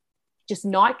just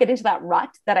not get into that rut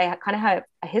that I kind of have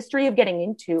a history of getting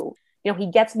into.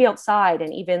 He gets me outside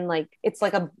and even like, it's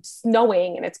like a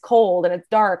snowing and it's cold and it's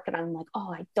dark. And I'm like,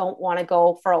 oh, I don't want to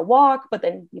go for a walk. But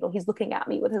then, he's looking at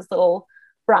me with his little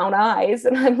brown eyes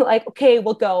and I'm like, okay,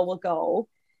 we'll go.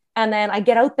 And then I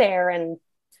get out there and,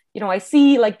 I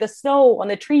see like the snow on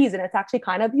the trees and it's actually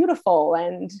kind of beautiful.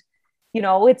 And,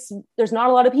 there's not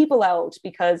a lot of people out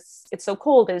because it's so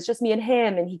cold and it's just me and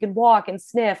him and he can walk and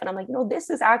sniff. And I'm like, this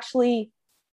is actually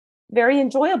very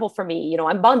enjoyable for me.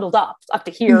 I'm bundled up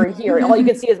to here and here. All you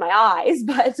can see is my eyes,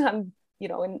 but I'm,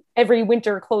 in every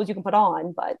winter clothes you can put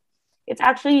on, but it's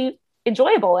actually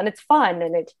enjoyable and it's fun.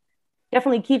 And it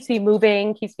definitely keeps me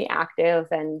moving, keeps me active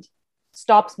and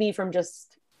stops me from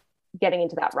just getting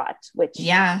into that rut, which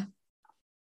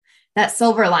that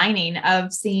silver lining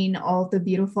of seeing all the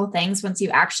beautiful things once you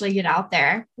actually get out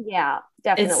there. Yeah,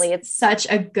 definitely. It's such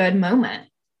a good moment.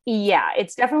 Yeah,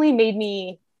 it's definitely made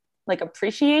me like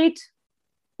appreciate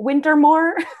winter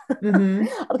more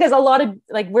because a lot of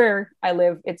like where I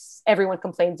live, everyone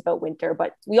complains about winter,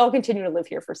 but we all continue to live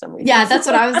here for some reason. Yeah, that's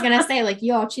what I was going to say. Like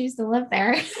you all choose to live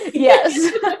there.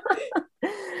 Yes,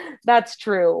 that's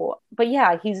true. But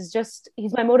yeah, he's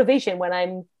my motivation when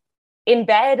I'm in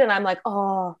bed and I'm like,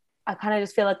 oh, I kind of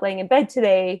just feel like laying in bed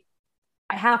today.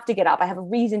 I have to get up. I have a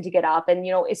reason to get up. And,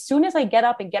 as soon as I get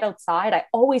up and get outside, I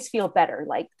always feel better.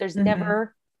 Like there's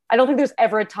I don't think there's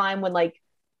ever a time when like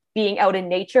being out in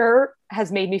nature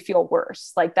has made me feel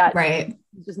worse. Like that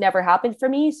just never happened for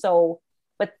me. So,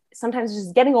 but sometimes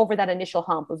just getting over that initial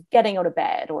hump of getting out of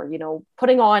bed or,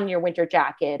 putting on your winter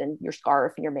jacket and your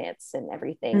scarf and your mitts and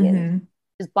everything and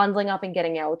just bundling up and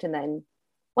getting out. And then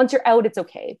once you're out, it's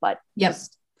okay. But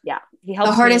just Yeah. He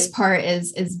helps The hardest me. part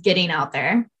is getting out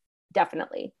there,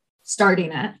 Definitely.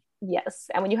 starting it. Yes.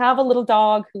 And when you have a little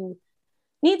dog who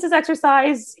needs his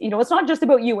exercise, you know, it's not just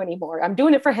about you anymore. I'm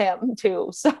doing it for him too.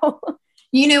 So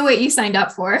You know what you signed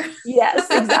up for. yes,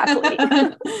 exactly.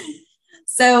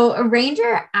 So a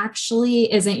Ranger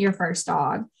actually isn't your first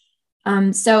dog.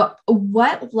 So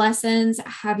what lessons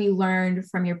have you learned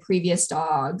from your previous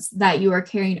dogs that you are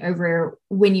carrying over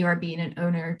when you are being an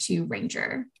owner to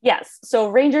Ranger? Yes. So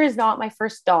Ranger is not my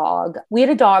first dog. We had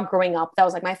a dog growing up that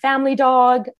was like my family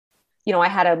dog. You know,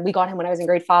 we got him when I was in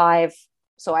grade 5.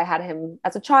 So I had him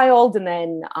as a child, and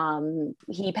then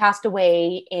he passed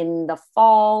away in the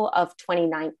fall of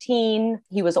 2019.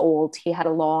 He was old. He had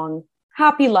a long,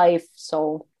 happy life.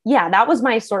 So yeah, that was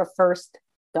my sort of first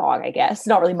dog, I guess.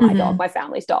 Not really my dog, my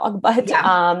family's dog, but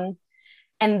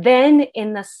and then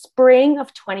in the spring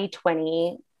of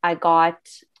 2020, I got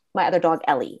my other dog,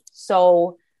 Ellie.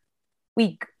 So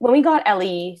when we got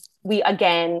Ellie, we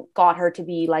again got her to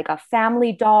be like a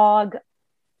family dog.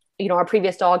 You know, our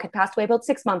previous dog had passed away about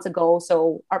 6 months ago.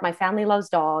 So my family loves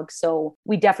dogs. So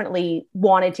we definitely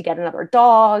wanted to get another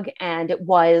dog. And it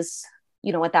was,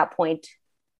 you know, at that point,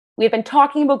 we had been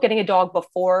talking about getting a dog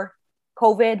before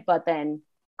COVID, but then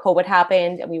COVID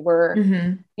happened and we were,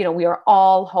 you know, we were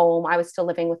all home. I was still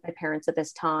living with my parents at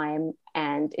this time.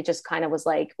 And it just kind of was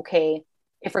like, okay,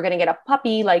 if we're going to get a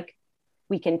puppy, like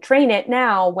we can train it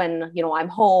now when, you know, I'm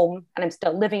home and I'm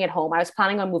still living at home. I was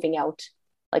planning on moving out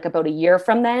like about a year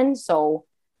from then. So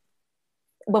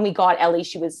when we got Ellie,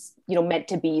 she was, you know, meant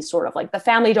to be sort of like the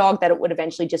family dog that it would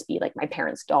eventually just be like my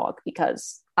parents' dog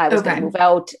because I was going to move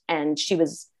out and she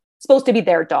was supposed to be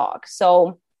their dog.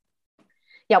 So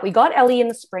yeah, we got Ellie in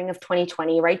the spring of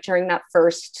 2020, right during that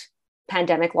first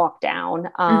pandemic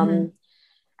lockdown.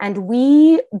 And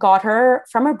we got her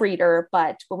from a breeder,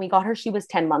 but when we got her, she was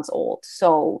 10 months old.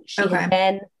 So she had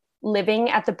been living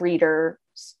at the breeder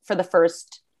for the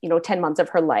first, you know, 10 months of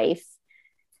her life.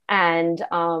 And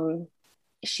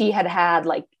she had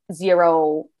like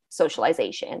zero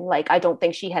socialization. Like, I don't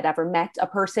think she had ever met a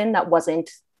person that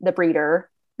wasn't the breeder.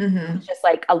 Just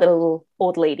like a little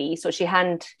old lady. So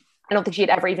I don't think she had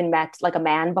ever even met like a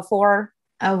man before.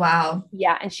 Oh, wow.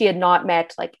 Yeah. And she had not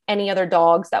met like any other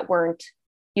dogs that weren't,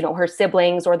 you know, her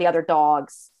siblings or the other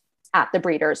dogs at the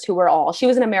breeders she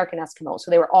was an American Eskimo.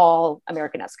 So they were all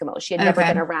American Eskimos. She had never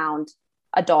been around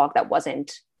a dog that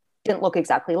didn't look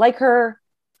exactly like her.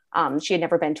 She had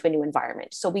never been to a new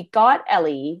environment. So we got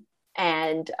Ellie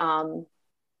and,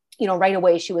 you know, right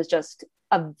away, she was just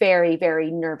a very,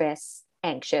 very nervous,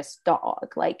 anxious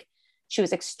dog. Like she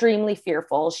was extremely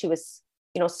fearful. She was,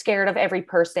 you know, scared of every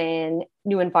person,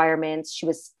 new environments. She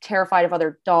was terrified of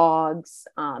other dogs.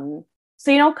 So,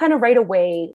 you know, kind of right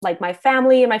away, like my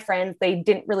family and my friends, they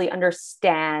didn't really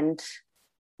understand,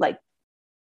 like,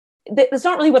 it's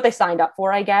not really what they signed up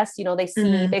for, I guess. You know, they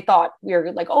thought we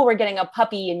were like, oh, we're getting a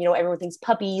puppy and, you know, everyone thinks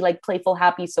puppy, like playful,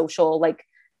 happy, social, like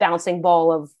bouncing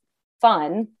ball of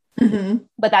fun.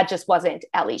 But that just wasn't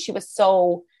Ellie. She was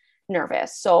so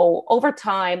nervous. So over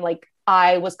time, like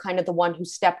I was kind of the one who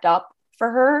stepped up for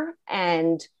her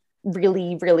and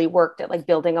really, really worked at like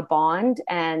building a bond.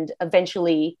 And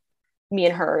eventually me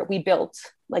and her, we built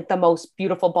like the most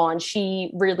beautiful bond.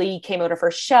 She really came out of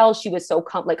her shell. She was so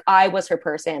like I was her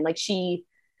person. Like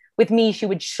with me, she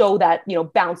would show that, you know,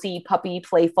 bouncy, puppy,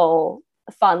 playful,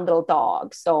 fun little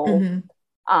dog. So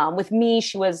with me,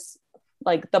 she was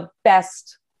like the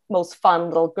best, most fun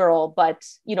little girl, but,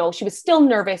 you know, she was still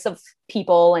nervous of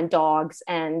people and dogs.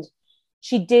 And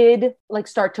she did like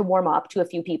start to warm up to a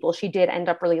few people. She did end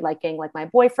up really liking like my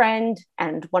boyfriend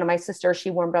and one of my sisters she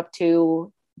warmed up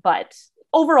to, but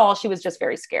overall she was just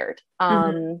very scared.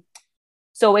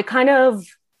 So it kind of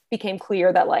became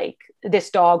clear that like this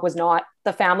dog was not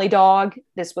the family dog.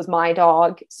 This was my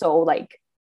dog. So like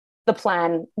the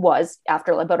plan was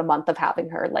after about a month of having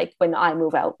her, like when I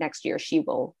move out next year, she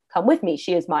will come with me.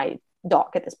 She is my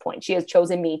dog at this point. She has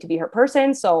chosen me to be her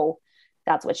person. So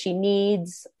that's what she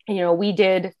needs. And, you know,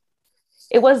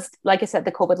 it was, like I said,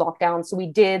 the COVID lockdown. So we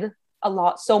did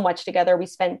so much together. We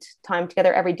spent time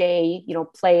together every day, you know,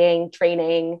 playing,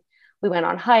 training. We went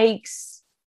on hikes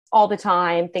all the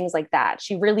time, things like that.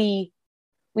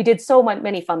 We did so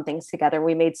many fun things together.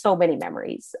 We made so many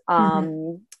memories.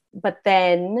 But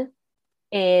then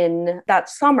in that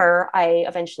summer, I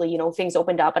eventually, you know, things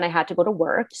opened up and I had to go to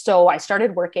work. So I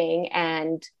started working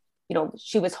and, you know,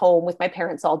 she was home with my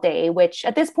parents all day, which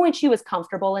at this point she was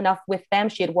comfortable enough with them.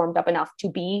 She had warmed up enough to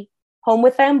be home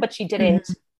with them, but she didn't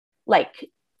like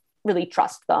really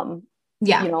trust them.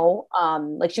 Yeah. You know,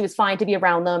 like she was fine to be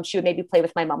around them. She would maybe play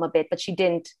with my mom a bit, but she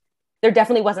didn't there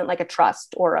definitely wasn't like a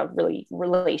trust or a really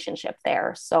relationship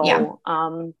there. So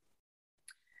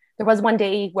there was one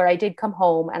day where I did come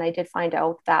home and I did find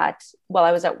out that while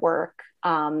I was at work,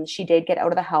 she did get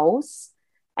out of the house,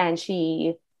 and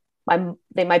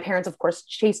my parents, of course,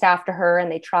 chased after her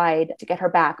and they tried to get her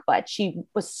back, but she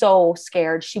was so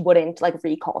scared she wouldn't like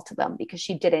recall to them because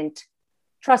she didn't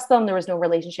trust them. There was no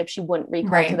relationship. She wouldn't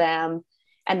recall to them.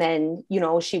 And then,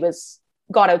 she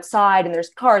got outside and there's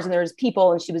cars and there's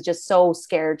people, and she was just so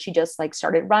scared. She just like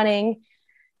started running.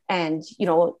 And,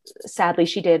 sadly,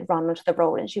 she did run onto the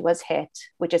road and she was hit,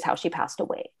 which is how she passed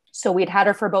away. So we'd had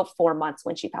her for about 4 months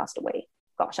when she passed away.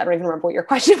 Gosh, I don't even remember what your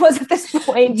question was at this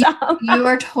point. You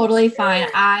are totally fine.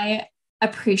 I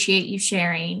appreciate you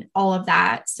sharing all of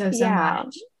that so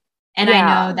much. And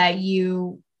I know that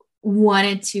you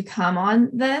wanted to come on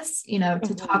this,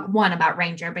 to talk about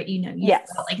Ranger, but you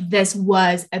felt like this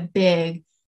was a big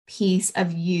piece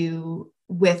of you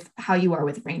with how you are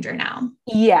with Ranger now.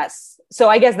 Yes. So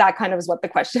I guess that kind of is what the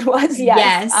question was.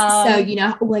 Yes.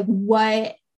 So, like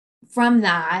what from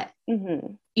that,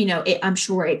 I'm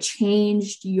sure it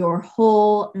changed your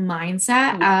whole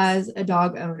mindset as a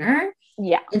dog owner.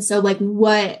 Yeah. And so like,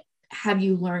 what have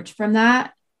you learned from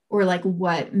that? Or like,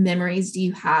 what memories do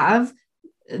you have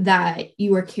that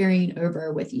you are carrying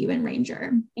over with you and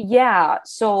Ranger? Yeah.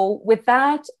 So with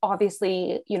that,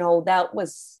 obviously, that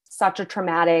was such a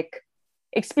traumatic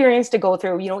experience to go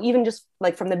through, even just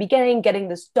like from the beginning, getting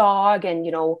this dog and,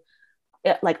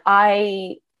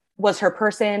 I was her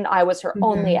person. I was her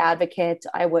only advocate.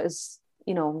 I was,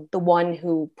 the one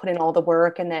who put in all the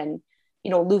work, and then,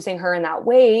 losing her in that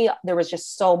way, there was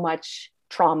just so much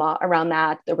trauma around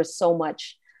that. There was so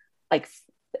much like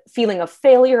feeling of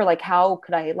failure. Like, how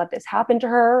could I let this happen to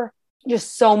her?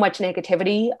 Just so much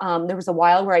negativity. There was a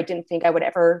while where I didn't think I would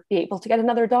ever be able to get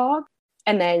another dog.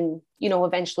 And then,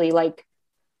 eventually, like,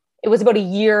 it was about a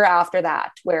year after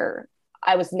that where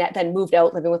I was then moved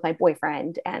out living with my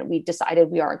boyfriend, and we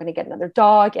decided we are going to get another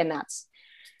dog. And that's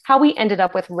how we ended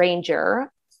up with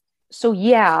Ranger. So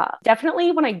yeah,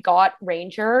 definitely when I got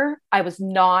Ranger, I was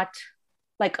not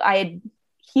like, I had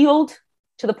healed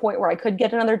to the point where I could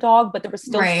get another dog, but there was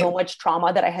still so much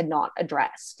trauma that I had not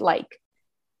addressed.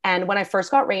 And when I first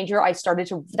got Ranger,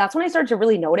 that's when I started to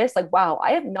really notice, like, wow,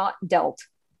 I have not dealt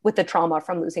with the trauma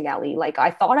from losing Ellie. Like, I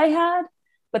thought I had,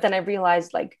 but then I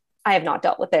realized, like, I have not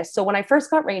dealt with this. So when I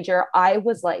first got Ranger, I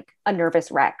was like a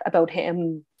nervous wreck about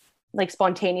him, like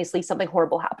spontaneously something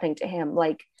horrible happening to him.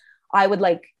 Like,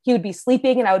 he would be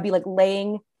sleeping and I would be like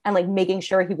laying and like making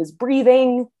sure he was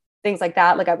breathing, things like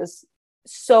that. Like, I was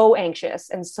so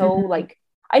anxious. And so like,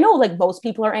 I know like most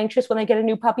people are anxious when they get a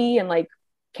new puppy and like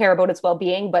care about its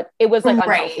well-being, but it was like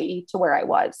unhealthy to where I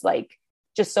was like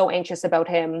just so anxious about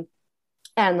him.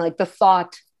 And like the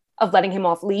thought of letting him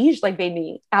off leash like made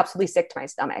me absolutely sick to my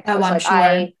stomach. I was like,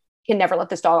 I can never let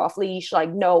this dog off leash.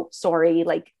 Like, no, sorry.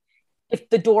 Like, if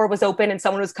the door was open and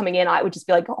someone was coming in, I would just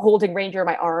be like holding Ranger in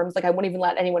my arms. Like, I wouldn't even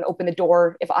let anyone open the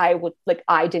door if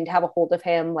I didn't have a hold of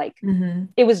him. Like,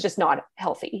 it was just not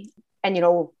healthy. And,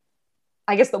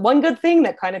 I guess the one good thing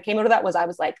that kind of came out of that was I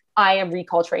was like, I am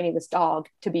recall training this dog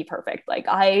to be perfect. Like,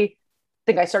 I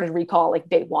think I started recall like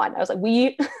day one. I was like,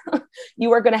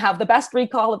 you are going to have the best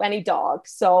recall of any dog.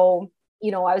 So,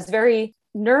 I was very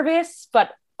nervous,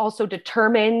 but also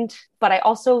determined. But I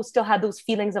also still had those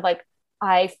feelings of like,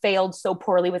 I failed so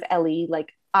poorly with Ellie.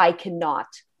 Like, I cannot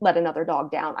let another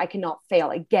dog down. I cannot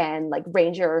fail again. Like,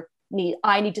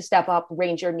 I need to step up.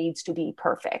 Ranger needs to be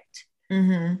perfect.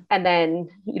 And then,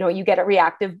 you get a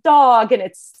reactive dog and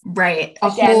it's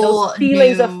those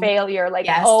feelings of failure, like,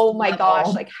 oh my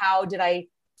gosh, like, how did I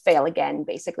fail again?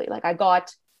 Basically, like, I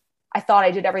thought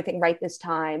I did everything right this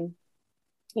time,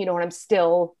 and I'm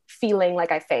still feeling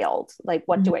like I failed. Like,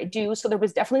 what do I do? So there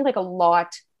was definitely like a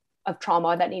lot of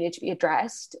trauma that needed to be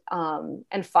addressed.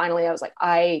 And finally I was like,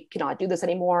 I cannot do this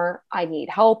anymore. I need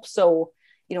help. So,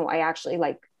 I actually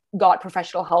like got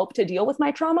professional help to deal with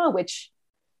my trauma, which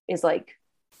is like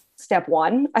step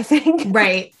one, I think.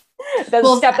 Right.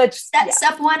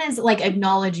 Step one is like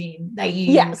acknowledging that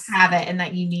you have it and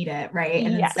that you need it. Right.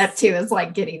 And then step two is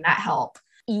like getting that help.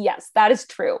 Yes, that is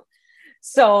true.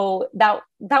 So that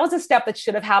was a step that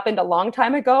should have happened a long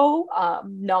time ago.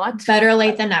 Not better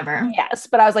late than never. Yes.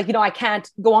 But I was like, I can't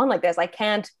go on like this. I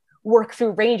can't work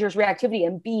through Ranger's reactivity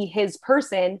and be his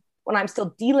person when I'm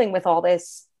still dealing with all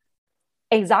this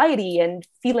anxiety and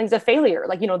feelings of failure.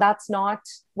 Like, that's not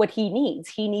what he needs.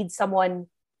 He needs someone,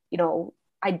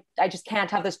 I just can't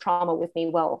have this trauma with me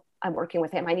while I'm working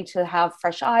with him. I need to have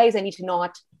fresh eyes. I need to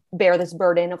not bear this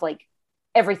burden of like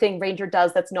everything Ranger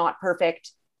does that's not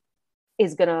perfect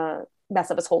is gonna mess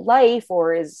up his whole life,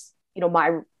 or is,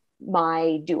 my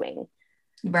my doing.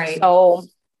 Right. So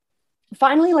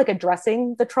finally, like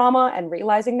addressing the trauma and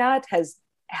realizing that has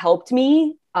helped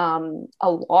me a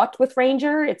lot with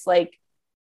Ranger. It's like,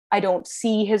 I don't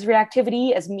see his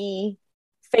reactivity as me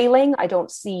failing. I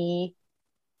don't see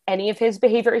any of his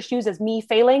behavior issues as me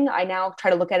failing. I now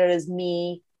try to look at it as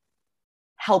me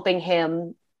helping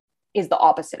him is the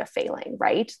opposite of failing,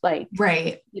 right? Like,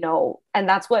 right. You know, and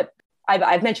that's what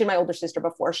I've mentioned my older sister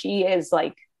before. She is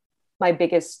like my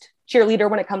biggest cheerleader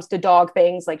when it comes to dog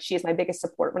things. Like, she is my biggest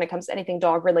support when it comes to anything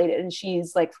dog related. And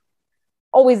she's like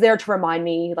always there to remind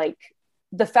me, like,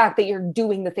 the fact that you're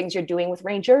doing the things you're doing with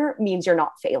Ranger means you're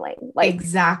not failing. Like,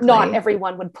 exactly. Not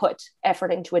everyone would put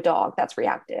effort into a dog that's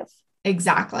reactive.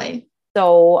 Exactly.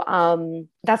 So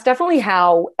that's definitely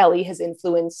how Ellie has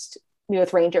influenced me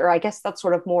with Ranger. I guess that's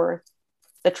sort of more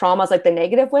the trauma is like the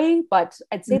negative way, but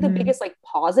I'd say the biggest like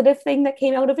positive thing that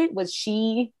came out of it was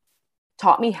she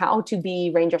taught me how to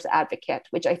be Ranger's advocate,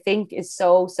 which I think is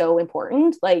so, so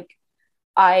important. Like,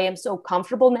 I am so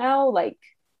comfortable now, like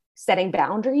setting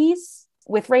boundaries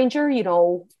with Ranger, you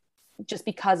know, just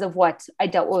because of what I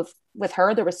dealt with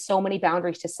her. There was so many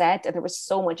boundaries to set, and there was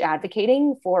so much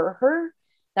advocating for her,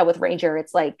 that with Ranger,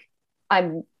 it's like,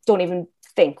 don't even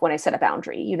think when I set a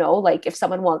boundary, you know, like if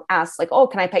someone asks like, oh,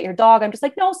 can I pet your dog? I'm just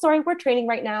like, no, sorry, we're training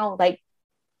right now. Like,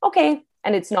 okay.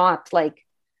 And it's not like,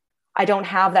 I don't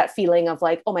have that feeling of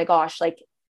like, oh my gosh, like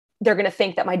they're going to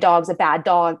think that my dog's a bad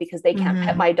dog because they can't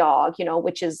pet my dog, you know,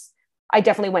 which is, I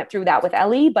definitely went through that with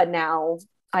Ellie, but now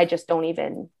I just don't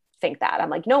even think that. I'm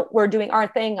like, no, we're doing our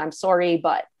thing. I'm sorry,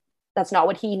 but that's not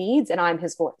what he needs. And I'm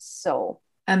his voice. So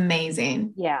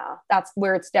amazing. Yeah. That's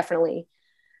where it's definitely,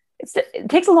 it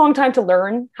takes a long time to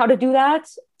learn how to do that.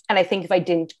 And I think if I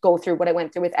didn't go through what I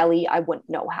went through with Ellie, I wouldn't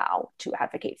know how to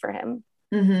advocate for him.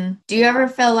 Do you ever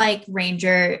feel like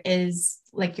Ranger is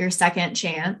like your second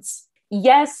chance?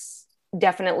 Yes,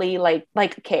 definitely. Like,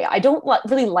 okay, I don't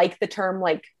really like the term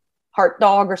like heart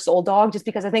dog or soul dog, just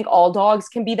because I think all dogs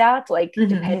can be that, like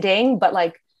depending, but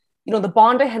like, you know, the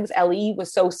bond I had with Ellie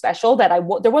was so special that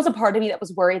there was a part of me that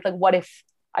was worried, like, what if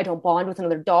I don't bond with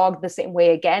another dog the same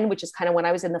way again, which is kind of when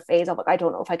I was in the phase of like, I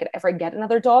don't know if I could ever get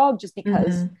another dog, just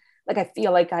because like, I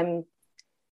feel like I'm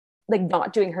like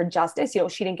not doing her justice. You know,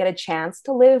 she didn't get a chance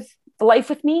to live the life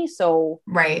with me. So,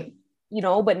 right. You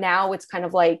know, but now it's kind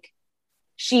of like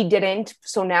she didn't.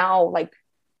 So now like,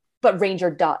 but Ranger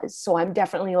does. So I'm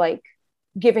definitely like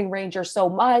giving Ranger so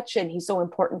much, and he's so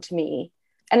important to me.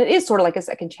 And it is sort of like a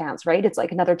second chance, right? It's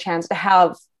like another chance to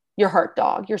have your heart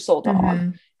dog, your soul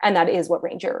dog. And that is what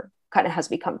Ranger kind of has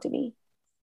become to me.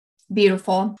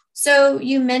 Beautiful. So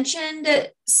you mentioned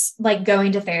like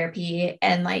going to therapy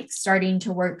and like starting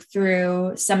to work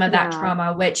through some of that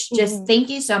trauma, which just thank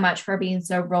you so much for being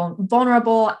so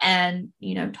vulnerable and,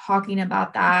 you know, talking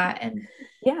about that. And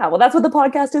yeah, well, that's what the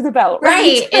podcast is about.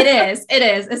 Right. It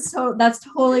is. That's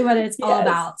totally what it's all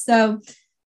about. So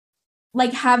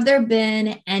like, have there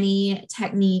been any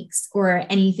techniques or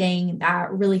anything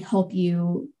that really help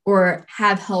you or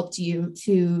have helped you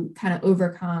to kind of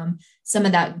overcome some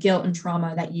of that guilt and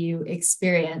trauma that you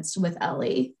experienced with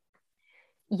Ellie?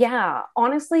 Yeah,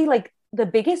 honestly, like the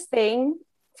biggest thing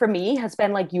for me has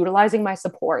been like utilizing my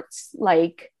supports,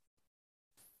 like,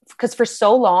 because for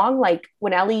so long, like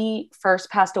when Ellie first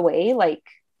passed away, like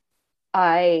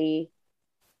I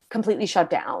completely shut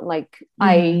down. Like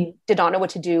I did not know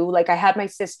what to do. Like I had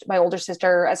my older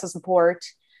sister as a support,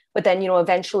 but then, you know,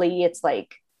 eventually it's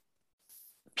like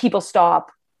people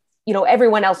stop, you know,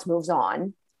 everyone else moves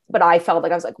on. But I felt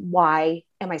like I was like, why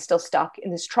am I still stuck in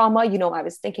this trauma? You know, I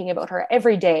was thinking about her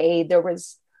every day. There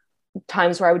was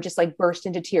times where I would just like burst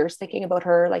into tears thinking about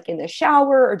her, like in the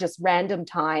shower or just random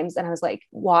times. And I was like,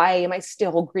 why am I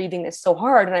still grieving this so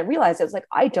hard? And I realized I was like,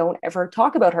 I don't ever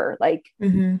talk about her. Like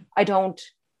I don't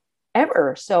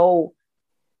ever. So,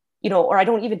 you know, or I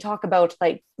don't even talk about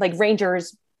like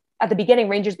Ranger's at the beginning,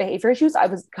 Ranger's behavior issues. I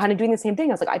was kind of doing the same thing.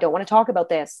 I was like, I don't want to talk about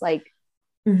this. Like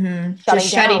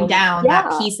shutting down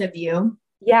that piece of you.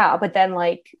 Yeah. But then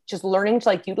like just learning to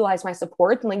like utilize my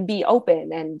support and like be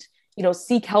open and, you know,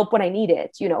 seek help when I need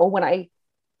it. You know, when I,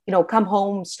 you know, come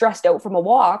home stressed out from a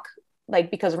walk,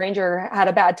 like because Ranger had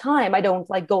a bad time, I don't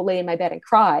like go lay in my bed and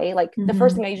cry. Like the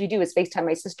first thing I usually do is FaceTime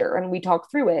my sister and we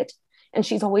talk through it. And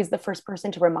she's always the first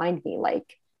person to remind me,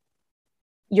 like,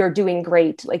 you're doing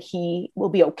great. Like he will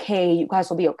be okay. You guys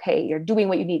will be okay. You're doing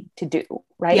what you need to do.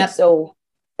 Right. Yep. So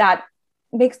that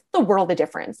makes the world a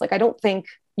difference. Like, I don't think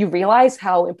you realize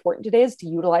how important it is to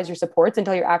utilize your supports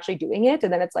until you're actually doing it.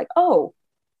 And then it's like, oh,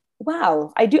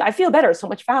 wow, I feel better so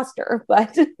much faster.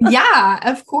 But yeah,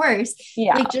 of course.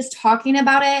 Yeah. Like just talking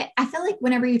about it. I feel like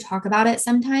whenever you talk about it,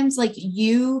 sometimes like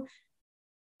you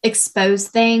expose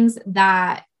things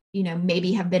that, you know,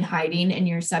 maybe have been hiding in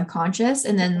your subconscious.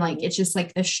 And then like, it's just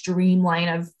like the streamline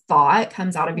of thought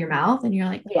comes out of your mouth and you're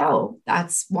like, oh,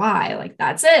 that's why, like,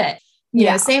 that's it. You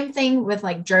know, same thing with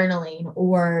like journaling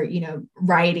or, you know,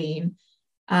 writing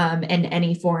in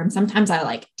any form. Sometimes I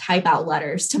like type out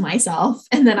letters to myself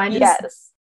and then I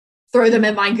just throw them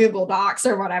in my Google Docs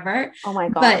or whatever. Oh my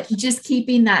gosh. But just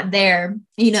keeping that there,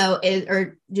 you know,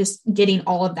 or just getting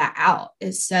all of that out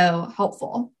is so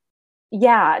helpful.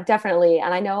 Yeah, definitely.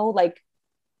 And I know like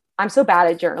I'm so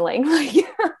bad at journaling. Like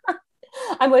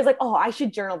I'm always like, oh, I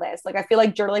should journal this. Like I feel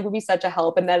like journaling would be such a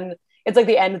help. And then it's like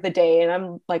the end of the day and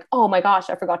I'm like, oh my gosh,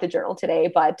 I forgot to journal today.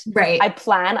 But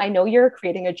I know you're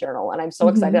creating a journal and I'm so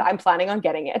excited. I'm planning on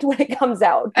getting it when it comes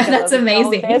out. That's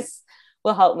amazing. This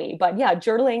will help me. But yeah,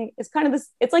 journaling is kind of this,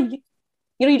 it's like, you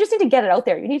know, you just need to get it out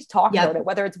there. You need to talk about it,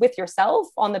 whether it's with yourself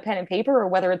on the pen and paper or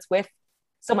whether it's with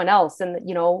someone else. And,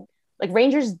 you know, like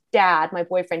Ranger's dad, my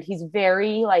boyfriend, he's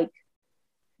very like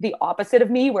the opposite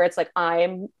of me, where it's like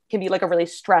can be like a really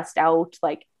stressed out,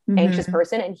 like anxious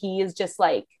person. And he is just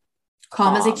like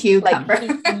calm as a cucumber.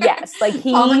 Like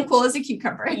calm and cool as a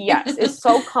cucumber. Yes, is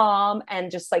so calm and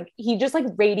just like he just like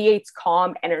radiates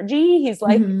calm energy. He's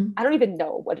like, I don't even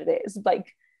know what it is.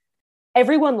 Like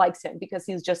everyone likes him because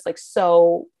he's just like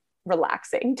so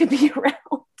relaxing to be around.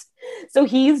 So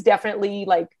he's definitely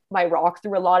like my rock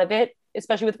through a lot of it,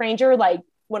 especially with Ranger. Like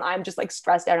when I'm just like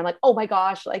stressed out, I'm like, oh my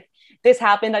gosh, like this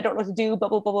happened. I don't know what to do, blah,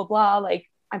 blah, blah, blah, blah. Like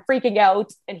I'm freaking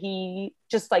out. And he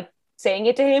just like saying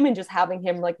it to him and just having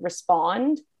him like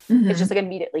respond. It's just like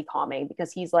immediately calming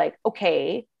because he's like,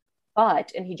 okay,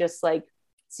 and he just like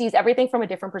sees everything from a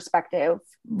different perspective,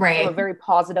 right? From a very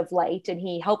positive light. And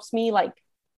he helps me like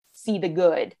see the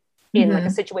good in like a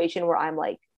situation where I'm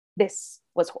like, this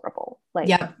was horrible. Like,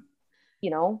 you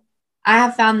know, I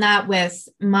have found that with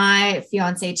my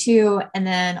fiance too. And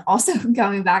then also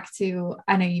going back to,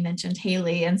 I know you mentioned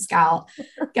Haley and Scout,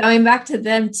 going back to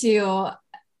them too,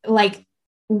 like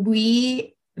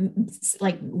we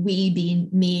being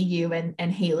me, you,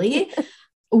 and Haley,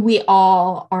 we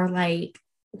all are like,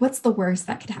 what's the worst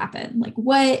that could happen? Like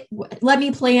what let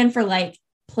me plan for like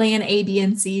plan A, B,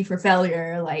 and C for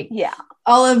failure. Like,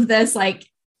 all of this, like,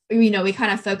 you know, we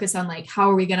kind of focus on like,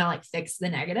 how are we going to like fix the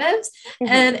negatives?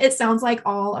 And it sounds like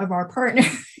all of our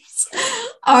partners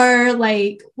are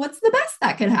like, what's the best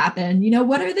that could happen? You know,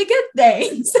 what are the good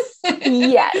things?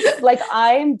 Yes. Like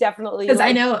I'm definitely, because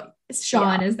I know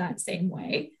Sean is that same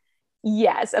way.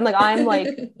 Yes. And like, I'm like,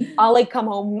 I'll like come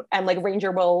home and like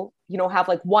Ranger will, you know, have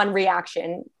like one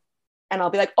reaction and I'll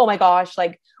be like, oh my gosh,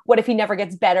 like, what if he never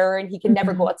gets better and he can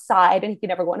never go outside and he can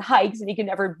never go on hikes and he can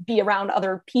never be around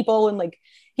other people and like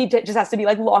he just has to be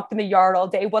like locked in the yard all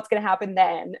day. What's going to happen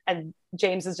then? And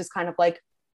James is just kind of like,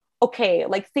 okay,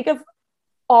 like think of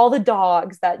all the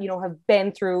dogs that, you know, have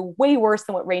been through way worse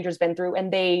than what Ranger's been through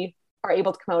and they are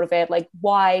able to come out of it. Like,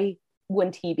 why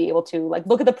wouldn't he be able to? Like,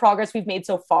 look at the progress we've made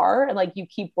so far and like you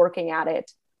keep working at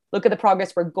it. Look at the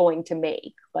progress we're going to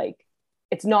make. Like,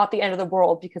 it's not the end of the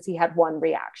world because he had one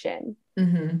reaction.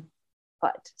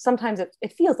 But sometimes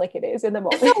it feels like it is in the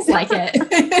moment. It feels like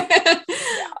it.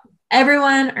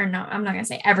 Everyone, or no, I'm not going to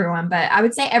say everyone, but I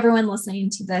would say everyone listening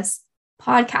to this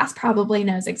podcast probably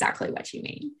knows exactly what you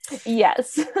mean.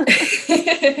 Yes.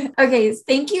 Okay.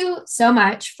 Thank you so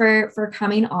much for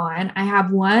coming on. I have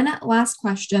one last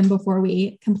question before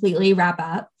we completely wrap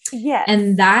up. Yes.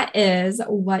 And that is,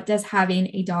 what does having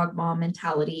a dog mom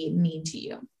mentality mean to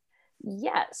you?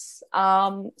 Yes.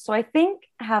 So I think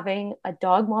having a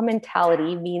dog mom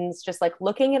mentality means just like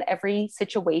looking at every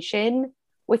situation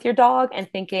with your dog and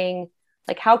thinking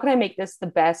like, how can I make this the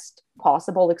best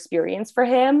possible experience for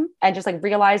him? And just like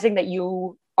realizing that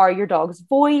you are your dog's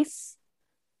voice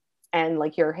and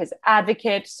like you're his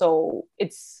advocate. So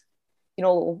it's, you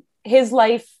know, his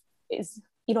life is,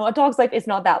 you know, a dog's life is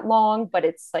not that long, but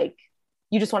it's like,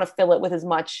 you just want to fill it with as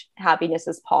much happiness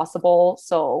as possible.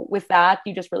 So with that,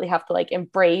 you just really have to like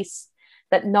embrace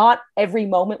that not every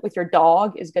moment with your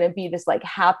dog is going to be this like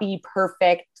happy,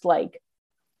 perfect, like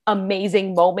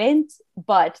amazing moment.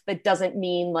 But that doesn't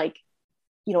mean like,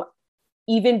 you know,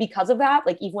 even because of that,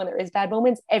 like even when there is bad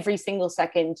moments, every single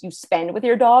second you spend with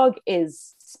your dog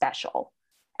is special.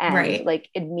 And like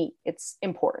it's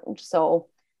important. So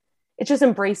it's just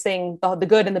embracing the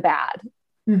good and the bad.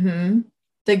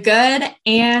 The good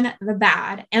and the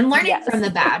bad, and learning from the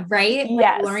bad, right?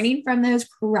 Like learning from those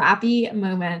crappy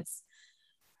moments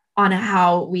on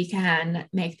how we can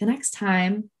make the next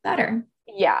time better.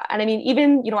 Yeah. And I mean,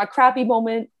 even, you know, a crappy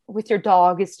moment with your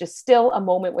dog is just still a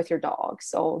moment with your dog.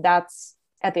 So that's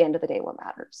at the end of the day, what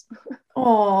matters.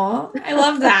 Oh, I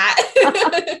love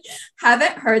that.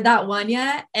 Haven't heard that one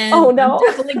yet. And oh, no. I'm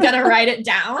definitely going to write it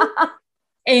down.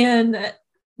 And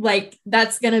like,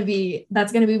 that's going to be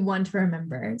one to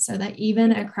remember, so that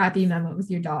even a crappy moment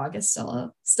with your dog is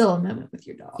still a moment with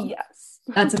your dog. Yes.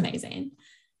 That's amazing.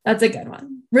 That's a good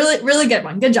one. Really, really good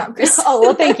one. Good job, Chris. Oh,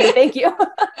 well, thank you. Thank you.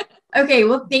 Okay.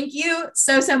 Well, thank you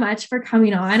so much for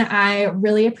coming on. I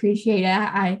really appreciate it.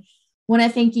 I want to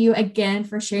thank you again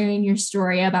for sharing your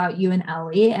story about you and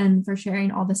Ellie, and for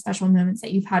sharing all the special moments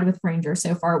that you've had with Ranger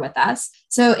so far with us.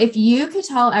 So if you could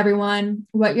tell everyone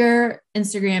what your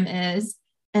Instagram is,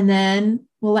 and then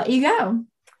we'll let you go.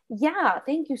 Yeah.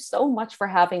 Thank you so much for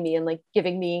having me and like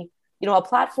giving me, a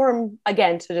platform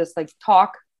again to just like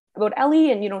talk about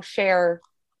Ellie and, share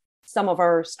some of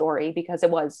our story, because it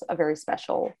was a very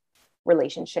special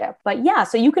relationship. But yeah,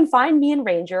 so you can find me and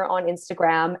Ranger on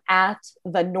Instagram at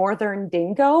the Northern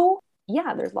Dingo.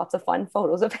 Yeah, there's lots of fun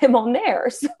photos of him on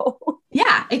there. So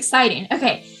yeah, exciting.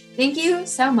 Okay. Thank you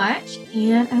so much.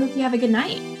 And I hope you have a good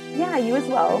night. Yeah, you as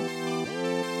well.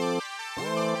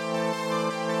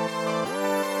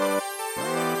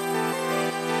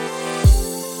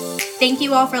 Thank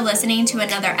you all for listening to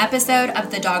another episode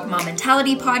of the Dog Mom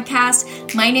Mentality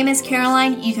podcast. My name is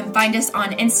Caroline. You can find us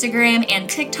on Instagram and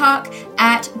TikTok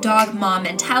at Dog Mom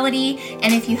Mentality.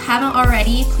 And if you haven't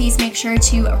already, please make sure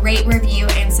to rate, review,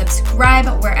 and subscribe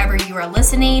wherever you are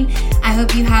listening. I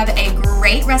hope you have a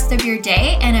great rest of your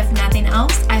day. And if nothing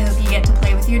else, I hope you get to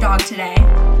play with your dog today.